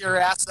that gets your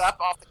ass up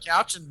off the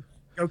couch and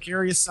go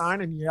carry a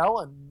sign and yell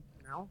and,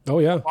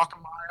 walk a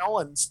mile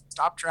and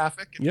stop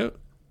traffic. And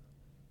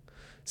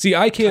See,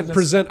 I can't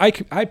present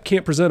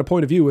a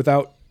point of view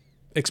without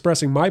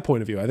expressing my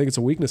point of view. I think it's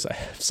a weakness I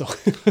have. So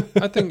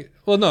I think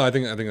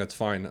that's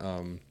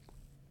fine.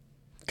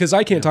 Because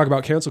I can't talk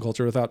about cancel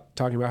culture without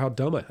talking about how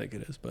dumb I think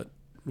it is. But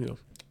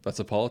that's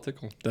a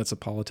political.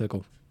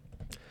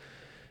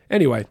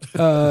 Anyway,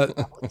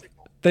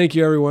 thank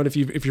you everyone. If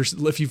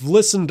you've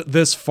listened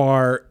this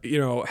far,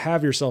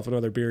 have yourself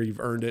another beer. You've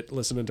earned it.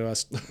 Listening to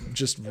us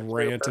just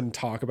rant and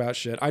talk about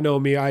shit. I know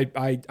me. I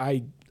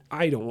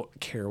don't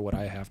care what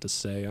I have to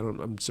say.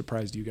 I'm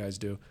surprised you guys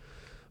do.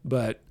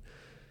 But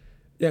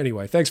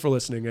anyway, thanks for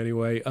listening.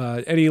 Anyway,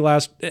 any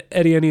last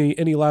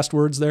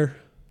words there?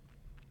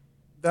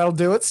 That'll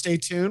do it. Stay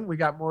tuned. We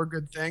got more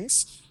good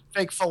things.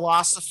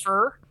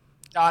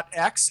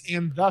 FakePhilosopher.x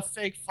and The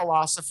Fake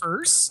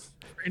Philosophers.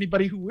 For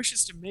anybody who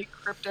wishes to make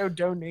crypto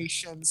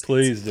donations,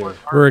 please do.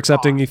 We're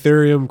accepting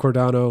Ethereum,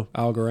 Cardano,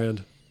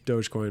 Algorand,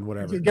 Dogecoin,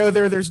 whatever. You can go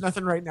there. There's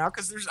nothing right now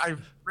because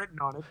I've written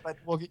on it, but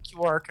we'll get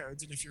QR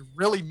codes. And if you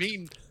really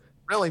mean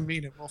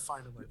it, we'll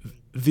find a way.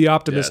 The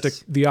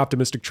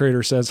optimistic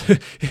trader says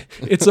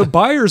it's a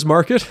buyer's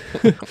market.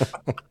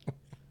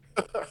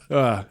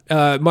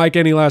 Mike,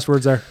 any last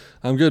words there?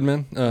 I'm good,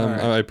 man.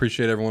 I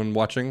appreciate everyone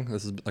watching.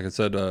 This is, like I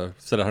said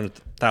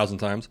 100,000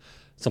 times,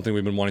 something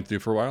we've been wanting to do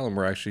for a while, and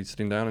we're actually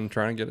sitting down and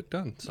trying to get it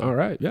done. So, all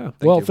right, yeah.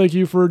 Thank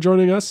you for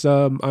joining us.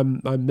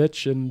 I'm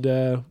Mitch, and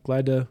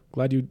glad you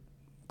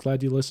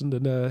listened,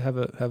 and have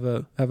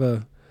a.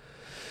 I'm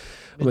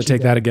gonna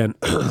take that again.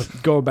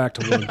 Going back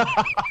to one.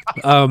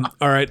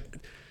 All right.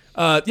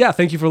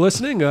 Thank you for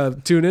listening.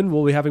 Tune in.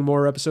 We'll be having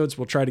more episodes.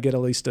 We'll try to get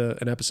at least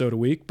an episode a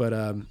week. But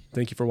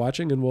thank you for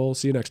watching, and we'll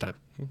see you next time.